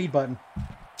used the speed button.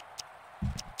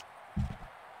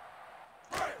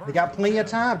 They got plenty of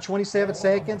time. 27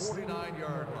 seconds.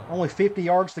 Only 50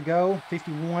 yards to go.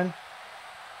 51.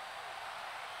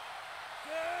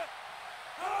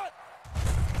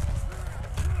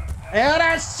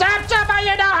 Interception, but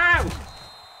you know how.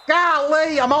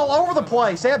 Golly, I'm all over the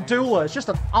place. Abdullah is just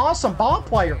an awesome ball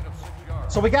player.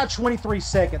 So we got 23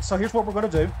 seconds. So here's what we're going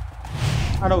to do.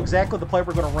 I know exactly the play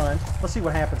we're going to run. Let's see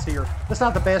what happens here. That's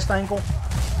not the best angle.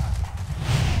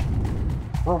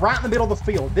 We're right in the middle of the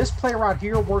field. This play right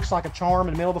here works like a charm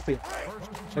in the middle of the field.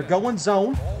 We're going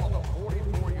zone.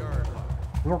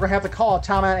 We're going to have to call a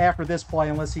timeout after this play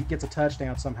unless he gets a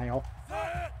touchdown somehow.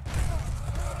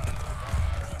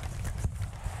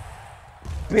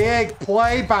 Big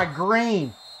play by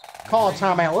Green. Call a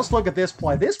timeout. Let's look at this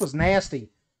play. This was nasty.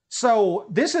 So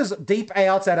this is deep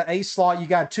outs at an A slot. You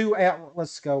got two out.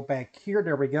 Let's go back here.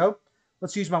 There we go.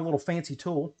 Let's use my little fancy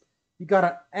tool. You got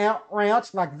an out route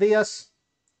like this.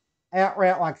 Out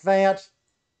route like that.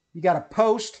 You got a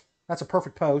post. That's a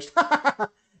perfect post. Then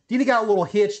you got a little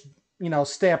hitch, you know,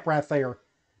 step right there.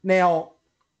 Now,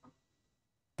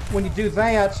 when you do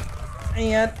that,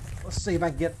 and let's see if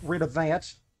I can get rid of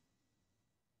that.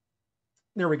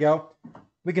 There we go.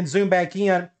 We can zoom back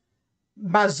in.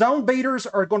 My zone beaters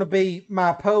are going to be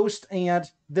my post and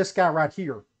this guy right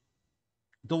here.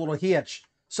 The little hitch.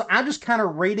 So I'm just kind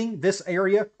of reading this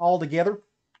area all together.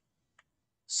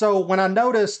 So when I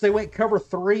noticed they went cover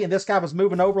 3 and this guy was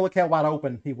moving over, look how wide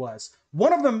open he was.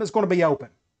 One of them is going to be open.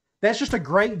 That's just a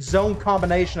great zone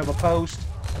combination of a post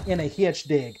and a hitch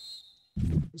dig.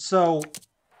 So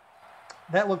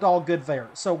that looked all good there.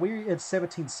 So we're at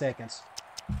 17 seconds.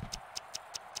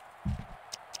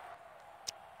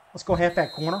 Let's go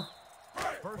halfback corner.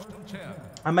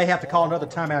 I may have to call another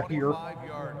timeout here.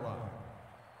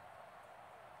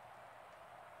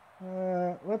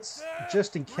 Let's,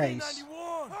 just in case.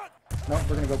 Nope,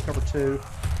 we're going to go cover 2.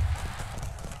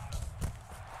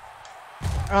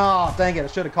 Oh, dang it. I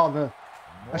should have called the...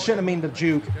 I shouldn't have mean the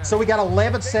juke. So we got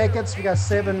 11 seconds. We got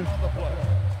 7.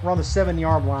 We're on the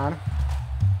 7-yard line.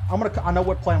 I know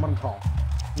what play I'm going to call. We're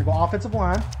going to go offensive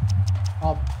line.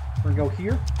 We're going to go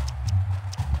here.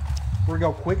 We're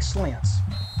going to go quick slants.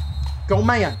 Go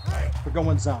man. We're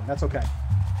going zone. That's okay.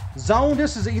 Zone,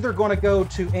 this is either going to go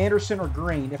to Anderson or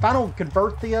Green. If I don't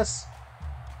convert this,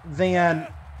 then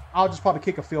I'll just probably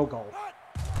kick a field goal.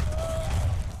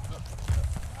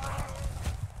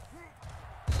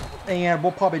 And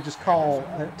we'll probably just call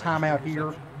a timeout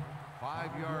here.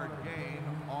 5-yard gain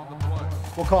on the play.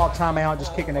 We'll call a timeout,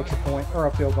 just kick an extra point or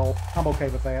a field goal. I'm okay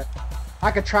with that.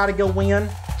 I could try to go win.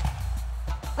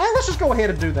 Hey, let's just go ahead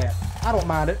and do that. I don't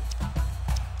mind it.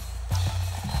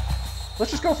 Let's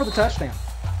just go for the touchdown.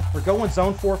 We're going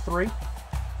zone 4-3.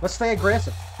 Let's stay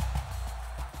aggressive.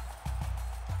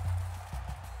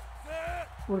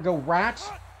 We're going to go right.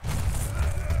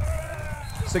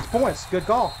 6 points. Good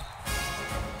call.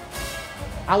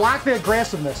 I like the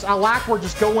aggressiveness. I like we're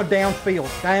just going downfield.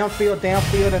 Downfield,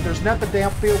 downfield. And if there's nothing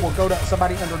downfield, we'll go to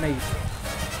somebody underneath.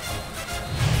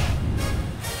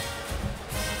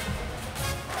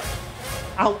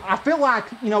 I feel like,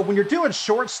 you know, when you're doing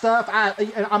short stuff,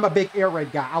 I'm a big air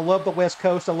raid guy. I love the West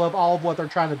Coast. I love all of what they're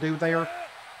trying to do there.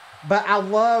 But I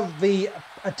love the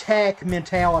attack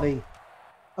mentality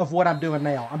of what I'm doing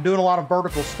now. I'm doing a lot of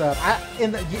vertical stuff.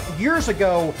 Years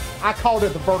ago, I called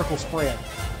it the vertical spread.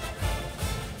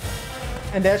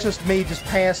 And that's just me just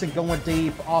passing, going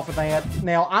deep off of that.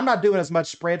 Now, I'm not doing as much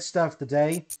spread stuff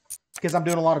today because I'm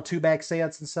doing a lot of 2-back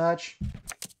sets and such.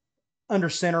 Under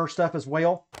center stuff as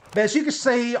well. But as you can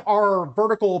see, our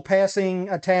vertical passing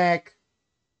attack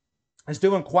is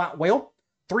doing quite well.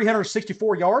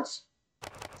 364 yards.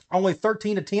 Only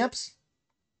 13 attempts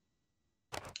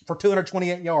for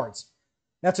 228 yards.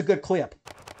 That's a good clip.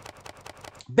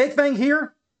 Big thing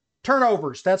here,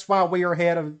 turnovers. That's why we are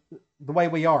ahead of the way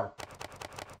we are.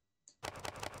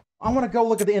 I want to go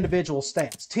look at the individual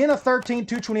stats. 10 of 13,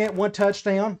 228, 1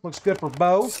 touchdown. Looks good for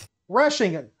Bo.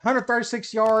 Rushing at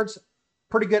 136 yards.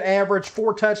 Pretty good average.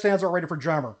 4 touchdowns already for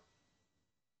Drummer.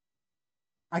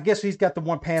 I guess he's got the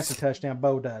 1 passing touchdown,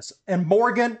 Bo does. And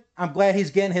Morgan, I'm glad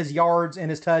he's getting his yards and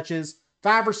his touches.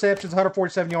 5 receptions,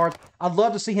 147 yards. I'd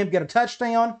love to see him get a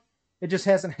touchdown. It just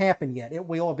hasn't happened yet. It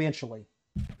will eventually.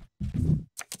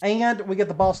 And we get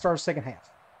the ball started second half.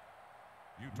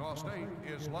 Utah State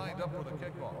is lined up for the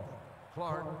kickoff.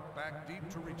 Clark back deep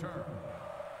to return.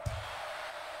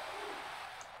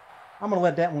 I'm going to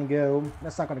let that one go.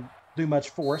 That's not going to do much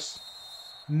for us.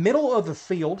 Middle of the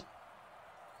field.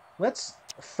 Let's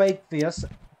fake this.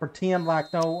 Pretend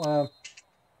like no.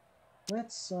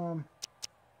 Let's do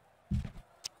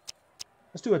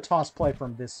a toss play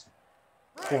from this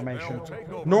formation.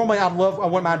 Normally, I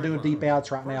wouldn't mind doing deep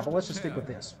outs right now, but let's just stick with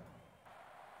this.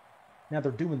 Now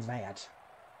they're doing that.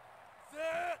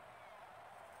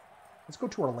 Let's go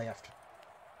to our left.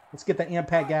 Let's get the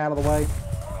impact guy out of the way.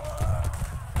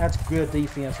 That's good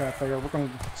defense right there. We're going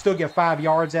to still get 5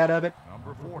 yards out of it.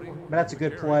 Number 40. But that's a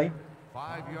good play.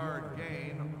 5-yard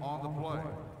gain on the play.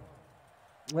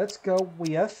 Let's go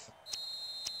with...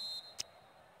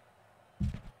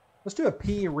 Let's do a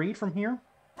PE read from here.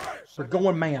 They're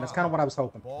going man. That's kind of what I was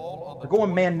hoping. They're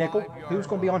going man nickel. Who's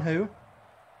going to be on who?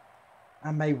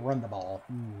 I may run the ball.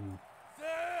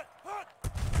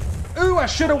 Ooh, I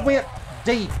should have went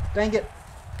deep. Dang it.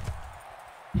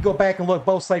 You go back and look.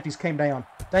 Both safeties came down.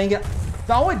 Dang it.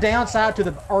 The only downside to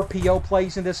the RPO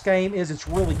plays in this game is it's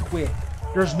really quick.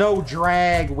 There's no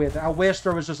drag with it. I wish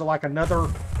there was just like another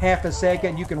half a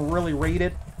second. You can really read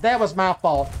it. That was my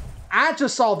fault. I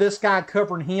just saw this guy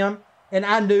covering him, and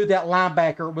I knew that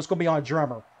linebacker was going to be on a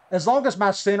drummer. As long as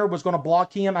my center was going to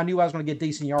block him, I knew I was going to get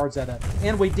decent yards out of it.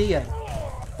 And we did.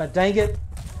 But dang it,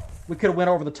 we could have went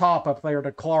over the top up there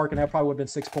to Clark, and that probably would have been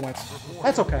 6 points.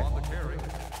 That's okay.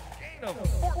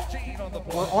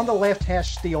 We're on the left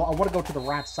hash still. I want to go to the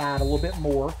right side a little bit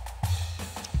more.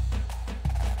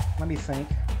 Let me think.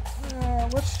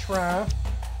 Let's try.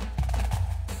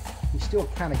 He's still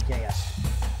kind of gassed.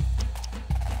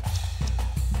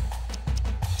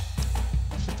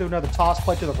 Let's just do another toss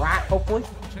play to the right, hopefully.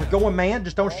 We're going man.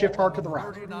 Just don't shift hard to the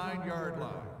right.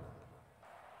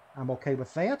 I'm okay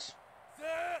with that.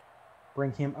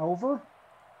 Bring him over.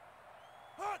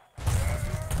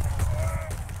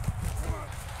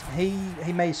 He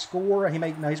may score.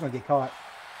 No, he's going to get caught.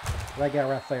 That guy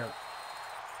right there.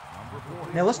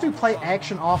 Now let's do play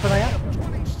action off of that.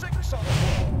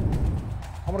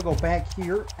 I want to go back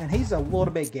here, and he's a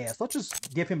little bit gassed. Let's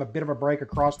just give him a bit of a break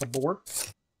across the board.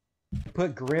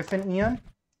 Put Griffin in.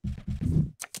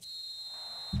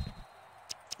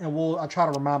 And I'll try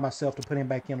to remind myself to put him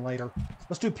back in later.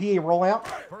 Let's do PA rollout.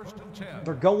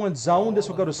 They're going zone. This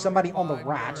will go to somebody on the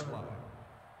right.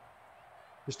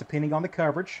 Just depending on the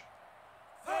coverage.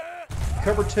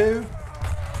 Cover 2.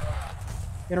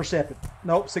 Intercepted.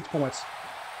 Nope, 6 points.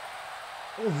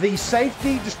 The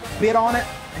safety just bit on it.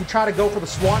 He tried to go for the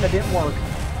swat and it didn't work.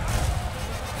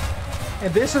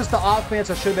 And this is the offense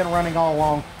I should have been running all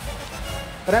along.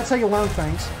 But that's how you learn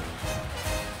things.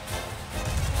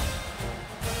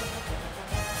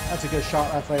 That's a good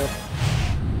shot right there.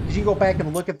 As you go back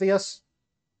and look at this,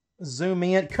 zoom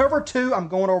in. Cover 2, I'm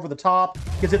going over the top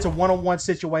because it's a one-on-one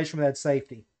situation with that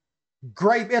safety.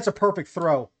 Great, that's a perfect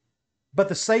throw. But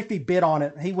the safety bit on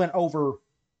it. He went over,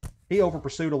 he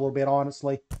over-pursued a little bit,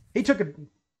 honestly. He just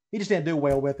didn't do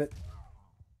well with it.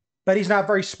 But he's not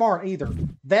very smart either.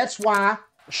 That's why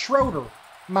Schroeder,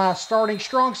 my starting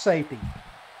strong safety,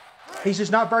 he's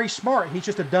just not very smart. He's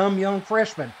just a dumb young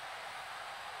freshman.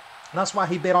 That's why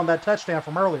he bit on that touchdown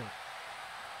from earlier.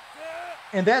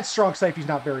 And that strong safety's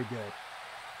not very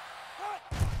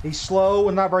good. He's slow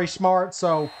and not very smart,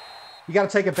 so you got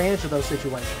to take advantage of those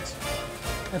situations.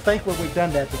 And thankfully we've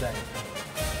done that today.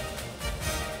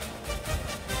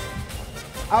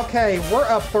 Okay, we're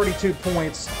up 32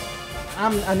 points.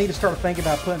 I need to start thinking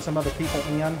about putting some other people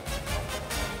in.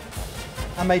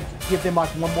 I may give them like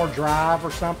one more drive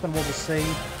or something. We'll just see.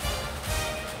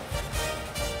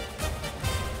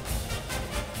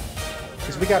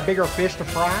 Because we got bigger fish to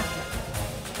fry.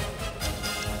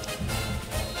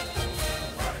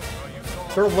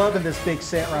 They're loving this big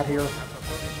set right here.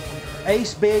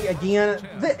 Ace big again.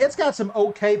 It's got some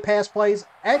okay pass plays.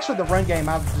 Actually, the run game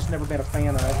I've just never been a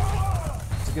fan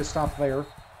of. It's a good stop there.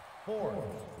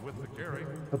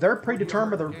 But they're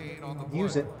predetermined to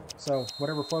use it. So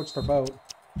whatever floats their boat.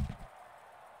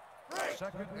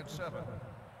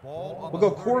 We'll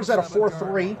go quarters out of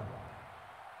 4-3.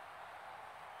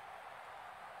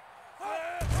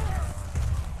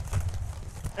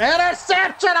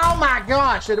 Interception! Oh my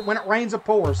gosh! When it rains, it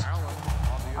pours.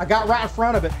 I got right in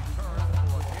front of it.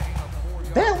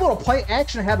 That little play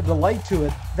action had a delay to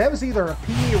it. That was either a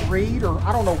PE read or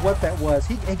I don't know what that was.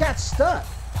 He got stuck.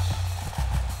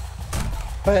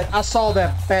 But I saw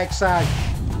that backside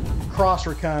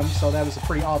crosser come, so that was a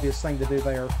pretty obvious thing to do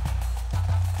there.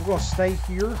 We're going to stay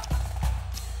here.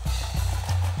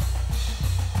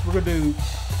 We're going to do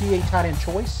PA tight end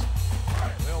choice.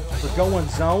 We're going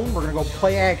zone. We're going to go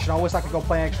play action. I always like to go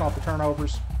play action off the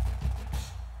turnovers.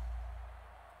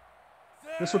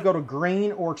 This will go to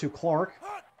Green or to Clark.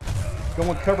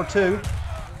 Going cover 2.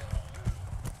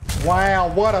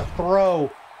 Wow, what a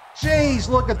throw. Jeez,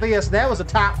 look at this. That was a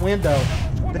tight window.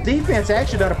 The defense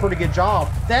actually done a pretty good job.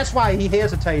 That's why he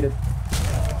hesitated.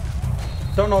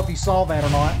 Don't know if you saw that or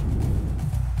not.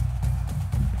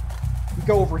 We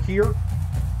go over here.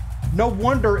 No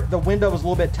wonder the window was a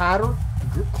little bit tighter.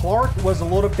 Clark was a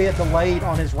little bit delayed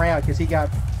on his route because he got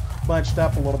bunched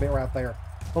up a little bit right there.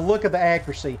 But look at the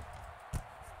accuracy.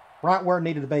 Right where it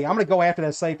needed to be. I'm going to go after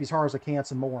that safety as hard as I can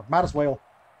some more. Might as well.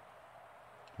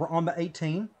 We're on the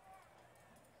 18.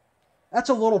 That's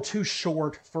a little too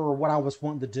short for what I was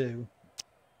wanting to do.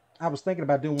 I was thinking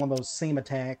about doing one of those seam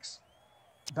attacks,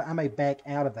 but I may back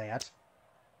out of that.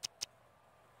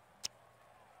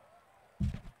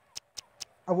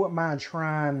 I wouldn't mind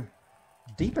trying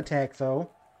deep attack, though.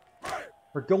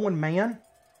 We're going man.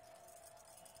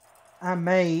 I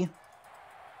may...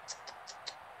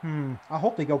 I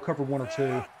hope they go cover 1 or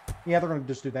 2. Yeah, they're going to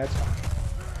just do that.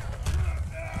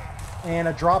 And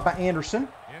a drop by Anderson.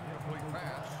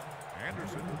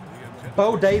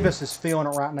 Bo Davis is feeling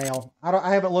it right now.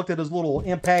 I haven't looked at his little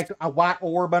impact, a white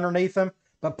orb underneath him,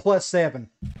 but +7.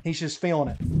 He's just feeling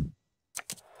it.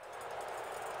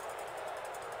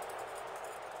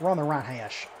 We're on the right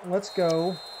hash. Let's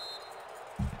go.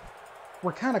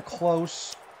 We're kind of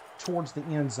close towards the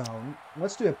end zone.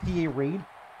 Let's do a PA read.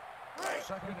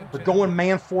 We're going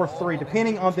man 4-3.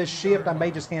 Depending on this shift, I may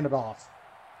just hand it off.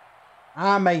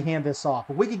 I may hand this off.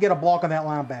 But we could get a block on that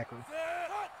linebacker.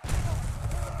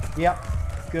 Yep.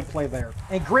 Good play there.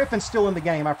 And Griffin's still in the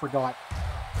game. I forgot.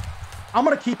 I'm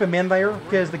going to keep him in there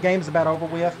because the game's about over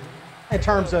with. In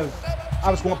terms of,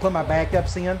 I was going to put my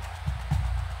backups in.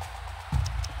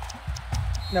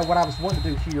 Now, what I was wanting to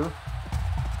do here,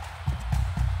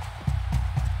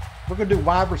 we're going to do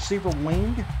wide receiver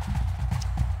wing.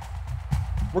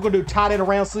 We're going to do tight end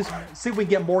around, see if we can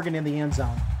get Morgan in the end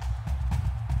zone.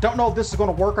 Don't know if this is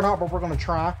going to work or not, but we're going to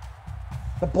try.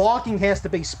 The blocking has to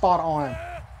be spot on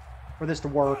for this to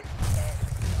work.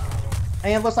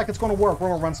 And it looks like it's going to work. We're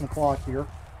going to run some clock here.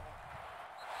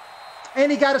 And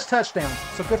he got his touchdown,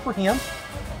 so good for him.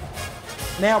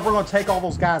 Now we're going to take all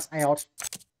those guys out.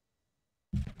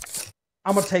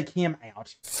 I'm going to take him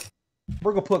out.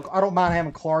 We're going to put, I don't mind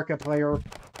having Clark up there.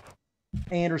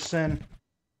 Anderson.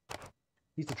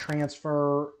 He's the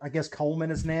transfer. I guess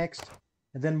Coleman is next.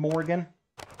 And then Morgan.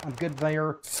 I'm good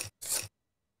there.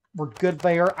 We're good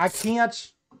there. I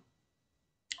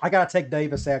got to take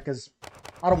Davis out because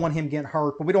I don't want him getting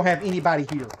hurt. But we don't have anybody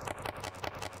here.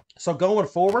 So going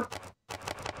forward,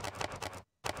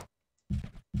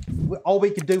 all we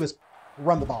can do is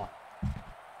run the ball.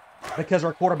 Because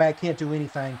our quarterback can't do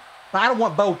anything. But I don't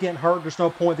want Bo getting hurt. There's no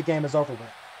point. The game is over with.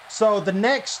 So the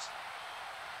next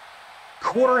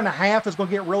quarter and a half is going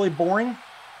to get really boring.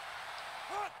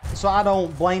 So I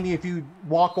don't blame you if you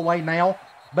walk away now.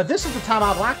 But this is the time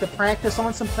I'd like to practice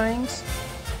on some things.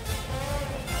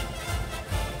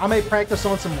 I may practice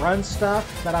on some run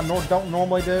stuff that I don't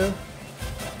normally do.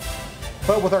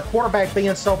 But with our quarterback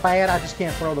being so bad, I just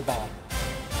can't throw the ball.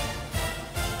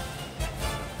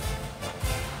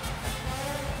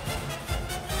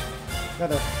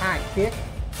 Another high kick.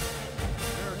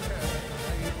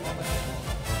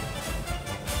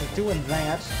 They're doing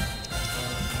that.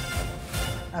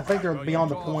 I think they're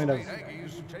beyond the point of...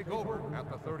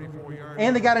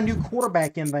 And they got a new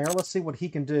quarterback in there. Let's see what he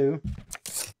can do.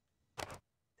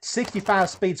 65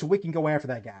 speed, so we can go after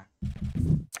that guy.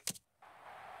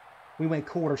 We went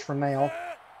quarters from now.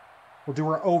 We'll do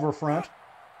our over front.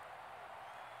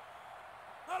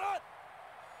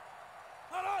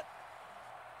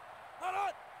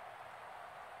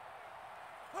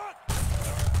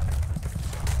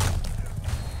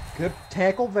 Good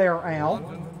tackle there,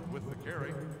 Al.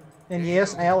 And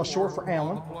yes, Al is short for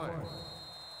Allen.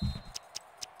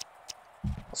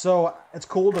 So it's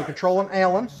cool to control an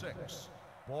Allen.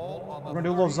 We're going to do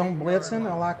a little zone blitzing.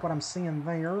 I like what I'm seeing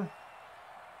there.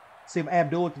 See if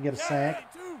Abdullah can get a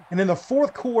sack. And in the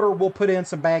fourth quarter, we'll put in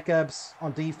some backups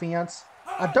on defense.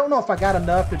 I don't know if I got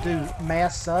enough to do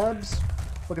mass subs.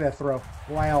 Look at that throw.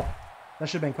 Wow. That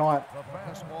should have been caught.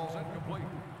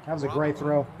 That was a great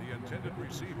throw. The intended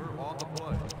receiver on the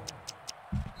play.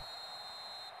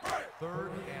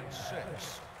 3rd and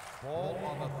 6. Ball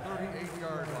on the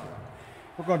 38-yard line.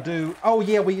 We're going to do... Oh,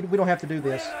 yeah, we don't have to do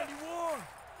this.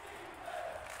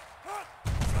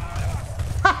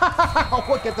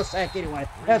 We'll get the sack anyway.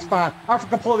 That's fine. I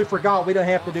completely forgot we don't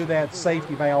have to do that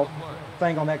safety valve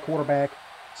thing on that quarterback.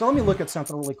 So let me look at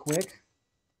something really quick.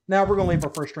 Now we're going to leave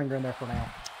our first stringer in there for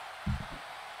now.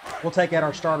 We'll take out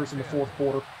our starters in the fourth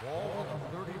quarter. Ball on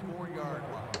the 34-yard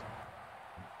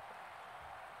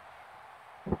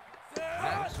line.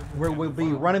 Where we'll be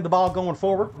running the ball going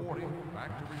forward.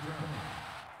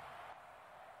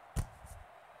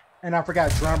 And I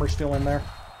forgot Drummer's still in there.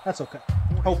 That's okay.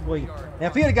 Hopefully. Now,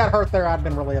 if he had got hurt there, I'd have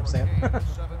been really upset.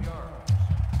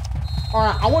 All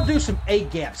right, I want to do some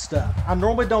A-gap stuff. I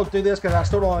normally don't do this because I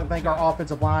still don't think our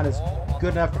offensive line is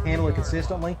good enough to handle it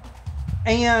consistently.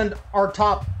 And our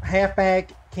top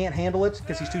halfback can't handle it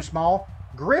because he's too small.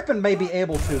 Griffin may be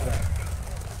able to, though.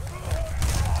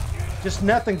 Just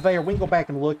nothing there. We can go back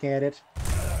and look at it.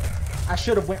 I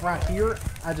should have went right here.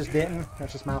 I just didn't.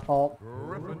 That's just my fault.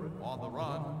 Griffin on the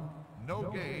run.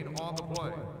 No gain on the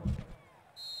play.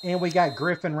 And we got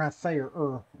Griffin right there,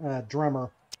 Drummer.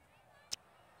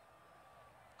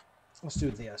 Let's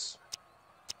do this.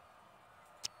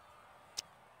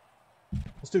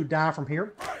 Let's do dive from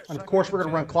here. And of course, we're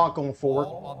going to run clock going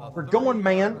forward. We're going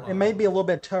man. It may be a little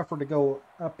bit tougher to go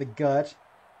up the gut.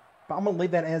 But I'm going to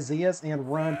leave that as is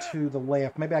and run to the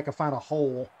left. Maybe I can find a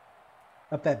hole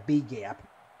up that B gap.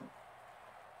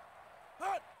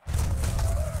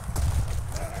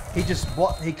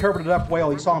 He covered it up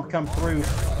well. You saw him come through.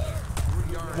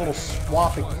 Little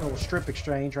little strip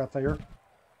exchange right there.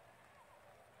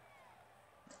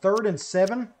 3rd and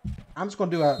 7. I'm just going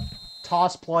to do a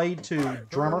toss play to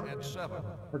Drummer.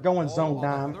 We're going zone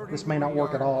dime. This may not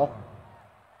work at all.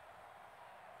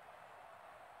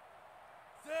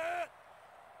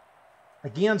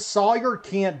 Again, Sawyer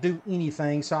can't do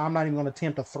anything, so I'm not even going to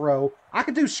attempt to throw. I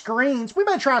could do screens. We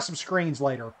may try some screens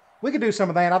later. We could do some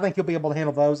of that. I think he'll be able to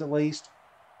handle those at least.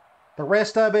 The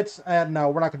rest of it, no,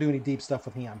 we're not going to do any deep stuff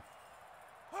with him.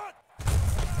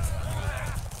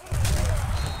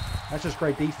 That's just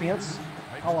great defense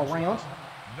all around.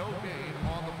 No gain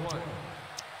on the play.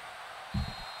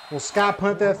 We'll sky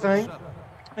punt that thing.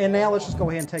 And now let's just go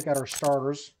ahead and take out our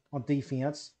starters on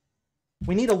defense.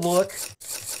 We need a look.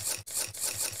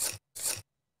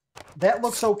 That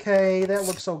looks okay. That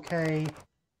looks okay.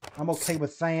 I'm okay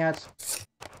with that.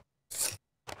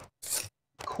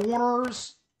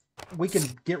 Corners, we can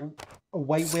get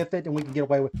away with it, and we can get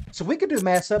away with it. So we could do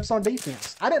mass-ups on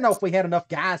defense. I didn't know if we had enough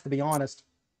guys, to be honest.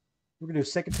 We're going to do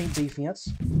second-team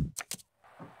defense.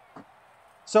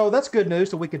 So that's good news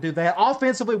that we could do that.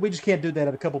 Offensively, we just can't do that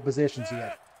at a couple positions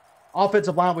yet.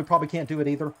 Offensive line, we probably can't do it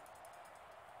either.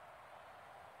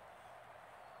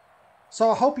 So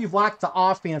I hope you've liked the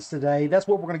offense today. That's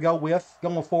what we're going to go with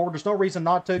going forward. There's no reason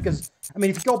not to, because, I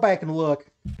mean, if you go back and look,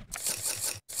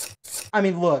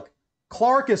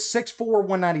 Clark is 6'4",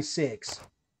 196.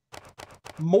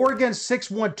 Morgan,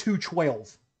 6'1",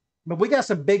 212. But we got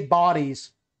some big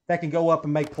bodies that can go up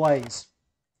and make plays.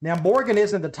 Now, Morgan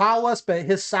isn't the tallest, but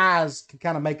his size can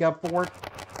kind of make up for it.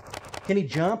 Can he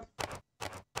jump?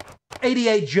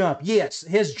 88 jump. Yes,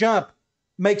 his jump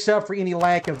makes up for any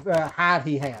lack of height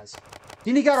he has.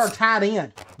 Then you got our tight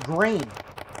end, Green.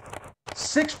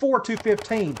 6'4",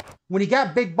 215. When you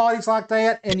got big bodies like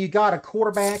that and you got a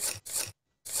quarterback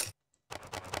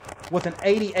with an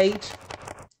 88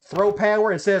 throw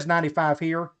power, it says 95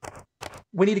 here,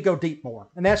 we need to go deep more.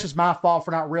 And that's just my fault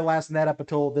for not realizing that up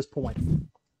until this point.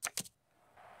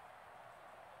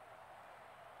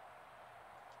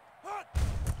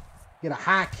 Get a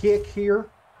high kick here.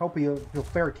 Hope he'll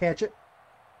fair catch it.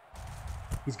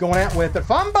 He's going out with it.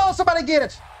 Fumble! Somebody get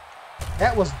it!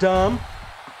 That was dumb.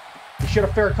 He should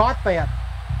have fair caught that.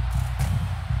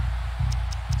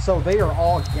 So they are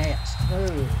all gassed.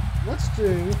 Oh, let's do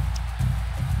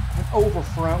an over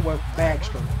front with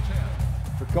Baxter.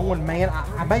 We're going man.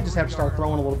 I may just have to start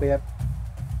throwing a little bit.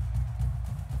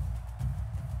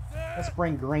 Let's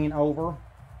bring Green over.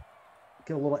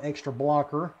 Get a little extra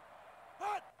blocker.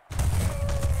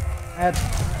 That's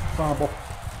fumble.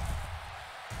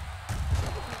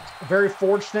 Very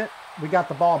fortunate. We got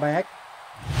the ball back.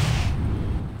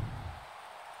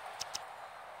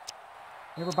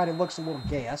 Everybody looks a little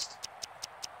gassed.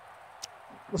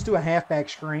 Let's do a halfback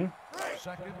screen.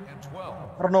 2nd and 12.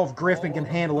 I don't know if Griffin can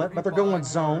handle it, but they're going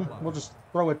zone. We'll just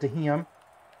throw it to him.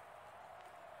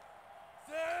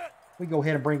 We go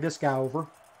ahead and bring this guy over.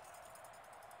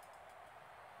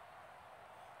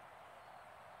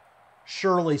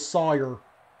 Surely Sawyer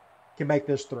can make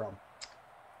this throw.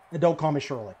 And don't call me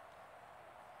Shirley.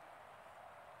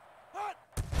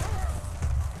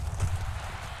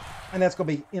 And that's going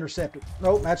to be intercepted.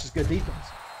 Nope, that's just good defense.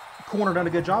 Corner done a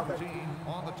good job there.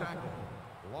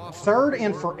 3rd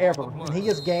and forever. And he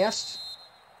is gassed.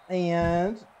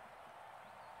 And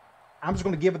I'm just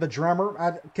going to give it the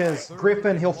Drummer. Because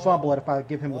Griffin, he'll fumble it if I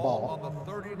give him the ball.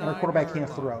 And our quarterback can't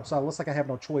throw. So it looks like I have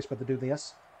no choice but to do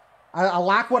this. I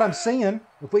like what I'm seeing.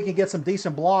 If we can get some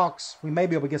decent blocks, we may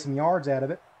be able to get some yards out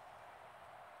of it.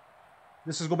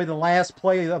 This is going to be the last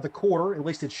play of the quarter. At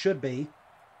least it should be.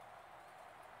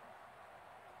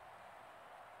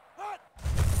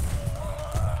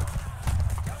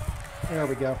 There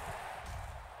we go.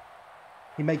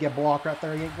 He may get blocked right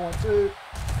there. He ain't going to.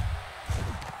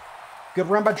 Good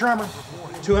run by Drummer.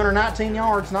 219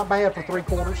 yards. Not bad for 3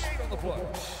 quarters.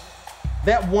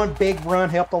 That one big run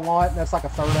helped a lot. That's like a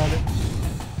third of it.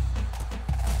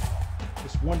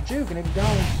 Just one juke and it's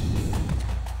gone.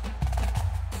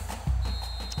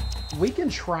 we can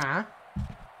try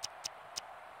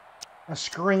a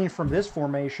screen from this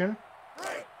formation.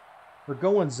 We're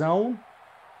going zone.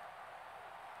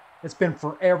 It's been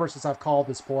forever since I've called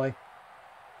this play.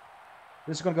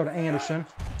 This is going to go to Anderson.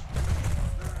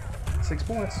 6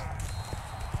 points.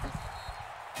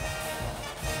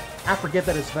 I forget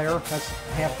that it's there. That's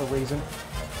half the reason.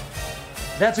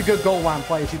 That's a good goal line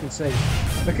play, as you can see.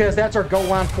 Because that's our goal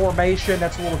line formation.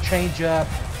 That's a little change up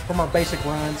from our basic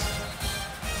runs.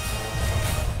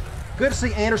 Good to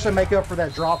see Anderson make up for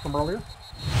that drop from earlier.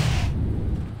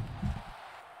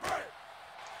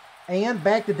 And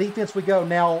back to defense we go.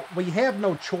 Now, we have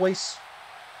no choice.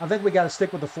 I think we got to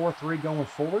stick with the 4-3 going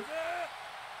forward.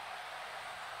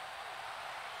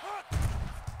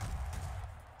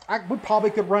 We probably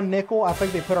could run nickel. I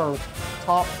think they put our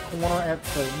top corner at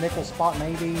the nickel spot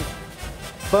maybe.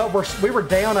 But we were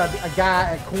down a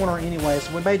guy at corner anyway,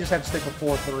 so we may just have to stick with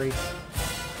 4-3.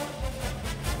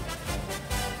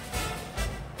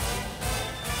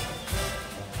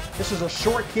 This is a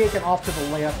short kick and off to the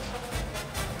left.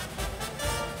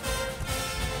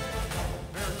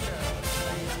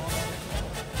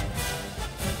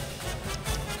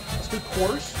 Let's do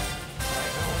quarters.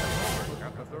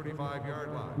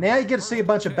 Now you get to see a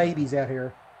bunch of babies out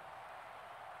here.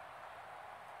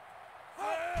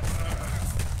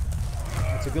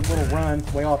 It's a good little run,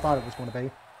 the way I thought it was going to be.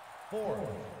 4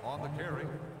 on the carry.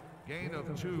 Gain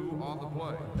of 2 on the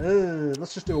play.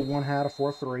 Let's just do a 1 high to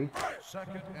 4-3.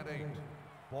 2nd and 8.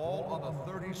 Ball on the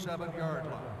 37-yard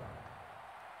line.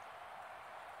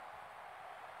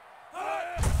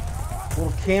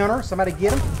 Little counter. Somebody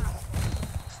get him.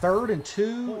 3rd and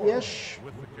 2-ish.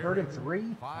 3rd and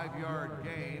 3. 5-yard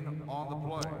gain on the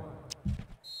play.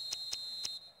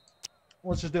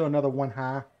 Let's just do another 1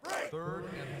 high. 3rd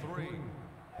and 3.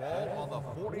 Ball on the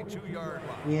 42-yard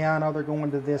line. Yeah, I know they're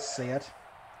going to this set.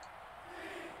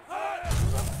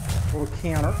 Little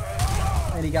counter.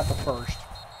 And he got the first.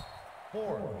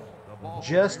 4. The ball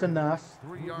just enough.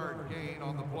 3-yard gain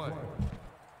on the play.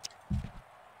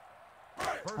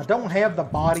 I don't have the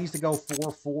bodies to go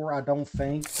 4-4, I don't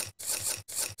think.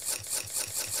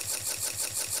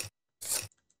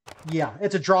 Yeah,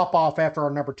 it's a drop-off after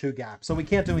our number 2 guy. So we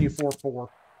can't do any 4-4.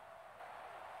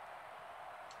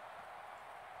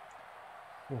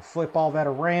 We'll flip all that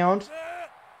around.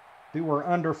 Do our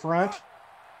under front.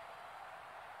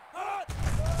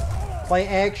 Play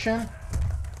action.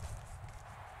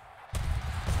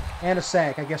 And a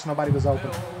sack. I guess nobody was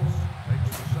open.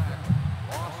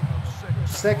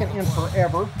 2nd in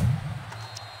forever.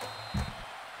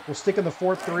 We'll stick in the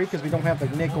 4-3 because we don't have the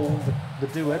nickel to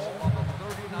do it.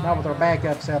 Not with our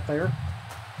backups out there.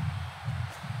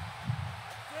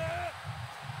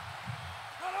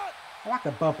 I like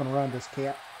to bump and run this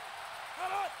cat.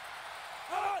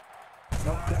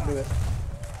 Nope, couldn't do it.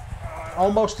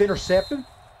 Almost intercepted.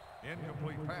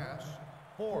 Incomplete pass.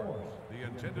 4. The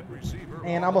intended receiver.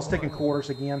 And I'm going to stick in quarters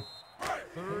again.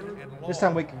 This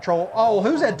time we control. Oh,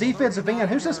 who's that defensive end?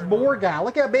 Who's this Moore guy?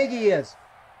 Look how big he is.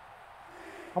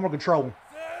 I'm going to control him.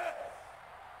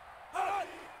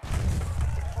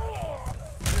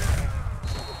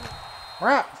 All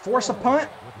right, force a punt.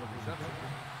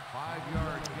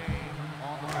 5-yard gain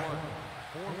on the play.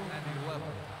 4th and 11.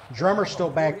 Drummer's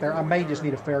still back there. I may just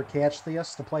need a fair catch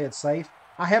this to play it safe.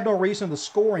 I have no reason to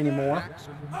score anymore.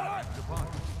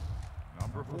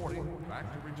 Number 40, back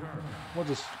to return. We'll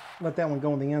just let that one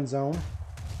go in the end zone.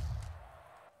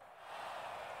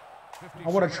 I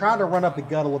want to try to run up the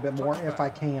gut a little bit more if I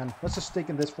can. Let's just stick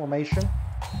in this formation.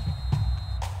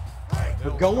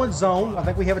 We're going zone. I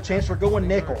think we have a chance. We're going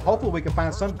nickel. Hopefully we can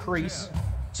find some crease.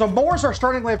 So Moore's our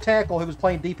starting left tackle who was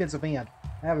playing defensive end.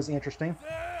 That was interesting.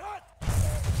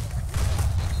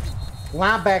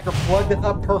 Linebacker plugged it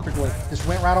up perfectly. Just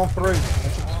went right on through.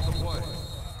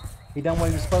 He done what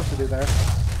he was supposed to do there.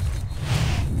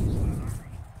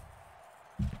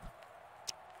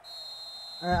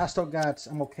 I still got,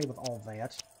 I'm okay with all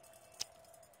that.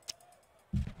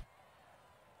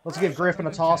 Let's give Griffin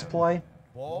a toss play.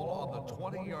 Ball on the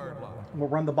 20-yard line. We'll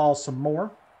run the ball some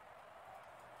more.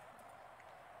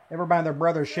 Everybody and their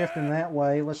brother shifting that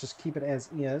way. Let's just keep it as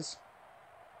is.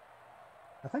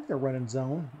 I think they're running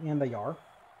zone, and they are.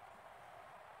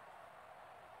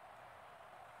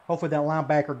 Hopefully that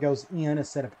linebacker goes in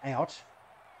instead of out.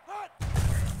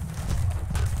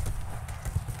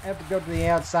 Have to go to the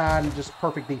outside and just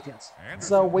perfect defense.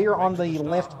 So we are on the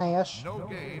left hash.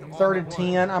 3rd and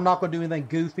 10. I'm not going to do anything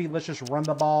goofy. Let's just run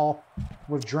the ball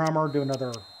with Drummer. Do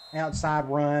another outside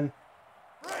run.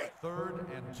 3rd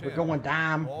and 10. We're going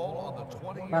dime.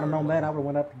 If I'd have known that, I would have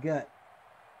went up the gut.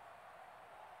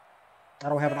 I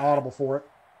don't have an audible for it.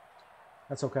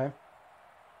 That's okay.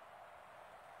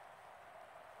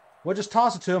 We'll just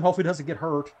toss it to him. Hopefully he doesn't get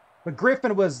hurt. But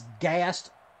Griffin was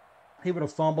gassed. He would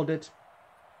have fumbled it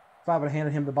if I would have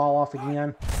handed him the ball off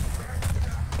again.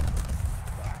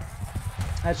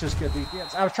 That's just good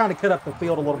defense. I was trying to cut up the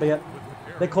field a little bit.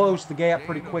 They closed the gap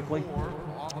pretty quickly.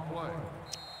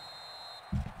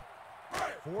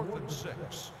 4th and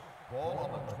 6. Ball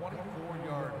on the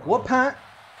 24-yard line. What punt?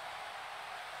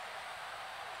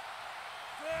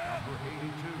 Number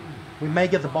 82. We may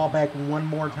get the ball back one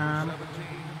more time. 17.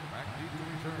 Back deep to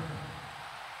return.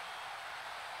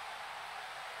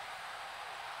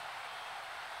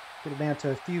 Get it down to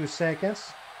a few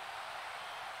seconds.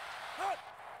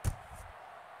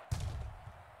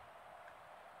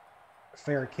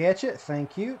 Fair catch it.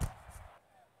 Thank you.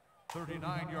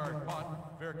 39-yard punt.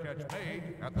 Fair catch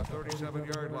made at the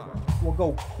 37-yard line. We'll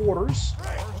go quarters.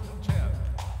 1st and 10.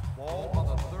 Ball on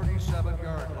the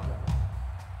 37-yard line.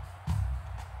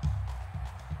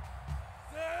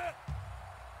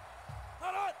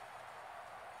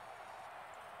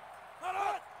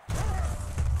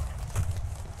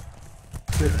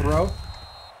 Good throw.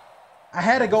 I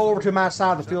had to go over to my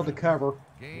side of the field to cover.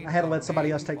 I had to let somebody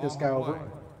else take this guy over.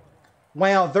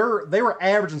 Wow, they were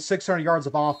averaging 600 yards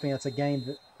of offense a game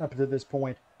up to this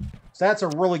point. So that's a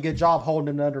really good job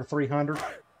holding them under 300.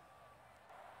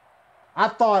 I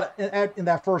thought in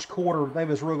that first quarter they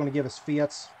was really going to give us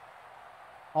fits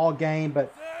all game,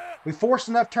 but we forced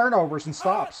enough turnovers and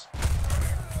stops.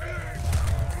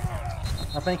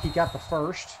 I think he got the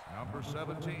first. Number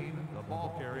 17, the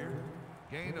ball carrier.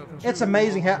 Gain of 2 It's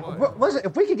amazing how... Listen,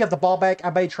 if we could get the ball back, I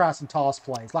may try some toss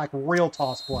plays, like real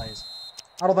toss plays.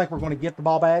 I don't think we're going to get the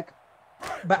ball back.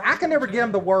 But I can never get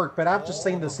them to work, but I've just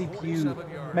seen the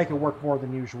CPU make it work more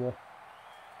than usual.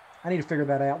 I need to figure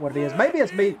that out, what it is. Maybe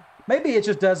it's me. Maybe it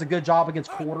just does a good job against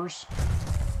quarters.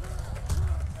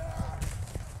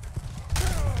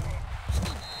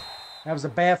 That was a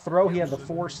bad throw. He had to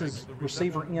force his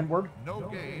receiver inward. No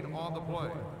gain on the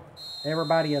play.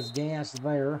 Everybody has gas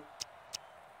there.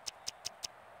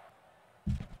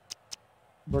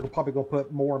 We're probably going to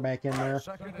put more back in there.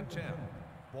 2nd and 10.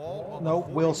 Ball on No,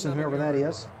 the Wilson, whoever that 47-yard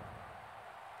is.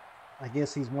 I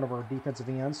guess he's one of our defensive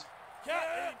ends.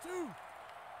 Cat 2.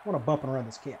 I want to bump and run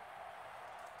this cat.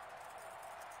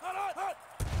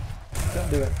 Don't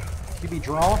do it. QB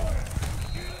draw.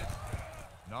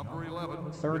 Number 11.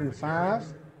 3rd and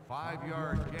 5.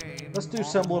 5-yard gain. Let's do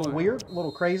something a little weird, a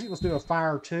little crazy. Let's do a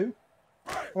fire 2.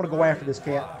 I want to go after this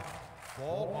cat.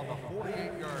 Ball on the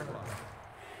 48-yard line.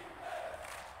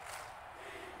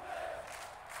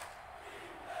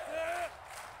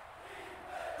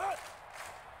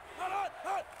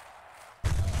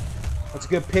 That's a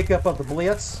good pickup of the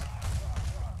blitz.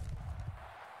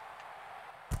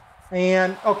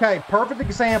 And, okay, perfect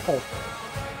example.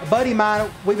 A buddy of mine,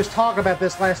 we was talking about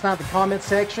this last night in the comment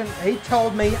section. He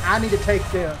told me I need to take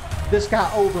this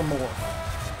guy over more.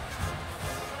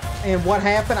 And what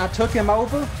happened, I took him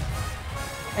over,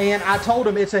 and I told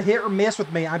him it's a hit or miss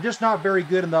with me. I'm just not very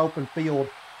good in the open field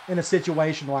in a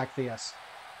situation like this.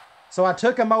 So I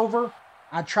took him over.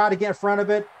 I tried to get in front of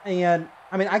it, and,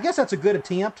 I mean, I guess that's a good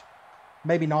attempt.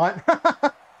 Maybe not.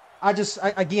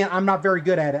 Again, I'm not very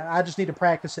good at it. I just need to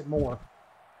practice it more.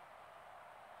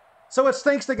 So it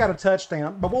stinks they got a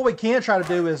touchdown. But what we can try to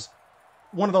do is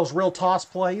one of those real toss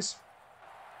plays.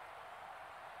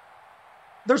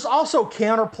 There's also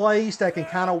counter plays that can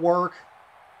kind of work.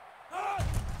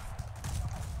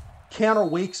 Counter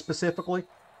weak specifically.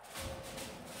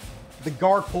 The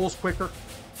guard pulls quicker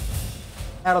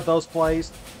out of those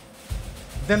plays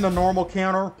than the normal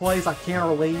counter plays like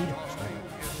counter lead.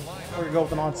 We're going to go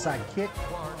with an onside kick.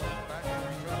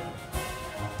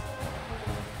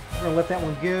 We're going to let that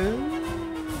one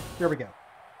go. There we go.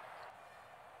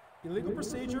 Illegal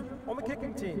procedure on the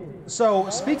kicking team. So,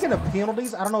 speaking of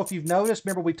penalties, I don't know if you've noticed.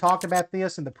 Remember, we talked about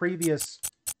this in the previous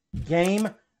game.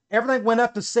 Everything went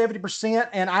up to 70%,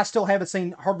 and I still haven't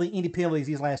seen hardly any penalties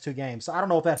these last 2 games. So, I don't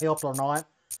know if that helped or not.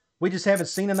 We just haven't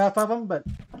seen enough of them. But,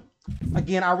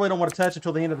 again, I really don't want to touch it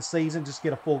until the end of the season. Just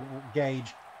get a full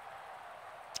gauge.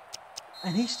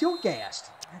 And he's still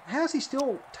gassed. How is he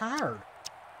still tired?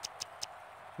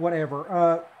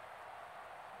 Whatever.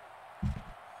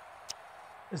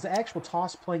 Is the actual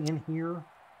toss play in here?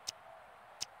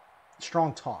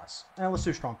 Strong toss. Let's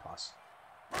do strong toss.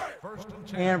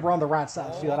 And we're on the right side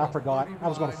of the field. I forgot. I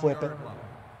was going to flip it.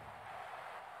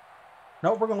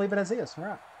 Nope, we're going to leave it as is. All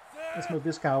right. Let's move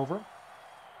this guy over.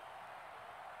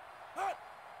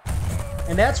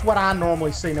 And that's what I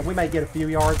normally see. Now, we may get a few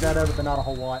yards out of it, but not a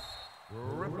whole lot.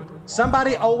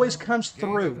 Somebody always comes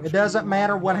through. It doesn't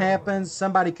matter what happens.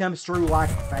 Somebody comes through like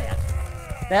that.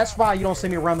 That's why you don't see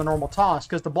me run the normal toss,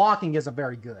 because the blocking isn't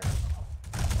very good.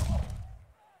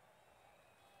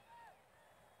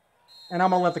 And I'm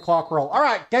going to let the clock roll. All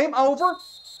right, game over.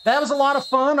 That was a lot of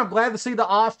fun. I'm glad to see the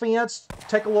offense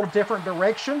take a little different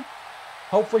direction,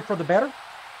 hopefully for the better.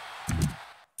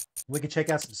 We can check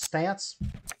out some stats.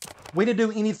 We didn't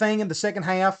do anything in the second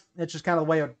half. It's just kind of the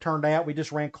way it turned out. We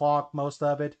just ran clock most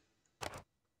of it.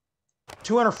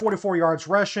 244 yards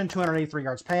rushing, 283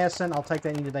 yards passing. I'll take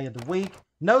that any day of the week.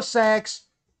 No sacks,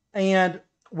 and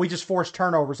we just forced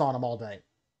turnovers on them all day.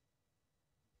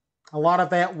 A lot of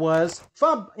that was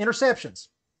interceptions.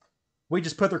 We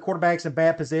just put their quarterbacks in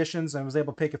bad positions and was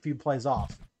able to pick a few plays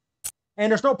off. And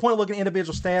there's no point looking at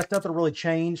individual stats. Nothing really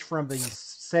changed from the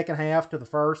second half to the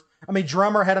first. I mean,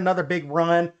 Drummer had another big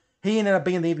run. He ended up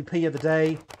being the MVP of the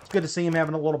day. It's good to see him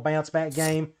having a little bounce back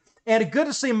game. And good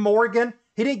to see Morgan.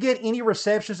 He didn't get any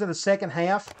receptions in the second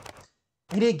half.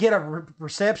 He didn't get a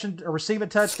receiving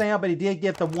touchdown, but he did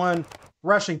get the one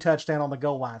rushing touchdown on the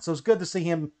goal line. So it's good to see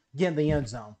him get in the end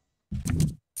zone.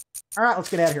 All right, let's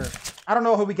get out of here. I don't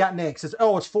know who we got next.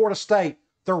 It's Florida State.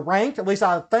 They're ranked. At least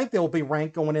I think they'll be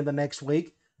ranked going into next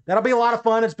week. That'll be a lot of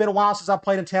fun. It's been a while since I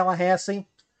played in Tallahassee.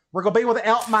 We're going to be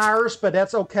without Myers, but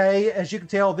that's okay. As you can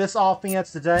tell, this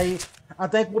offense today, I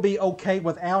think we'll be okay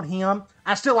without him.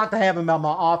 I still like to have him on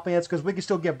my offense because we can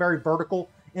still get very vertical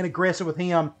and aggressive with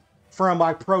him from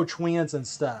like pro twins and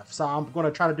stuff. So I'm going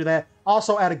to try to do that.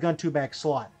 Also add a gun two-back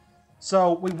slot.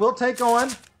 So we will take on.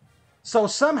 So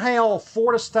somehow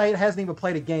Florida State hasn't even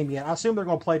played a game yet. I assume they're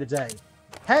going to play today.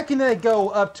 How can they go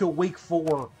up to week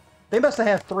 4? They must have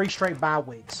had 3 straight bye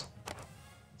weeks.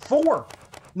 4.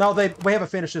 No, we haven't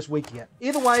finished this week yet.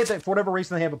 Either way, for whatever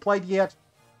reason, they haven't played yet.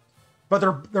 But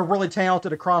they're really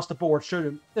talented across the board.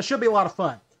 It should be a lot of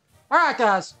fun. All right,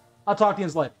 guys. I'll talk to you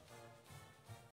later.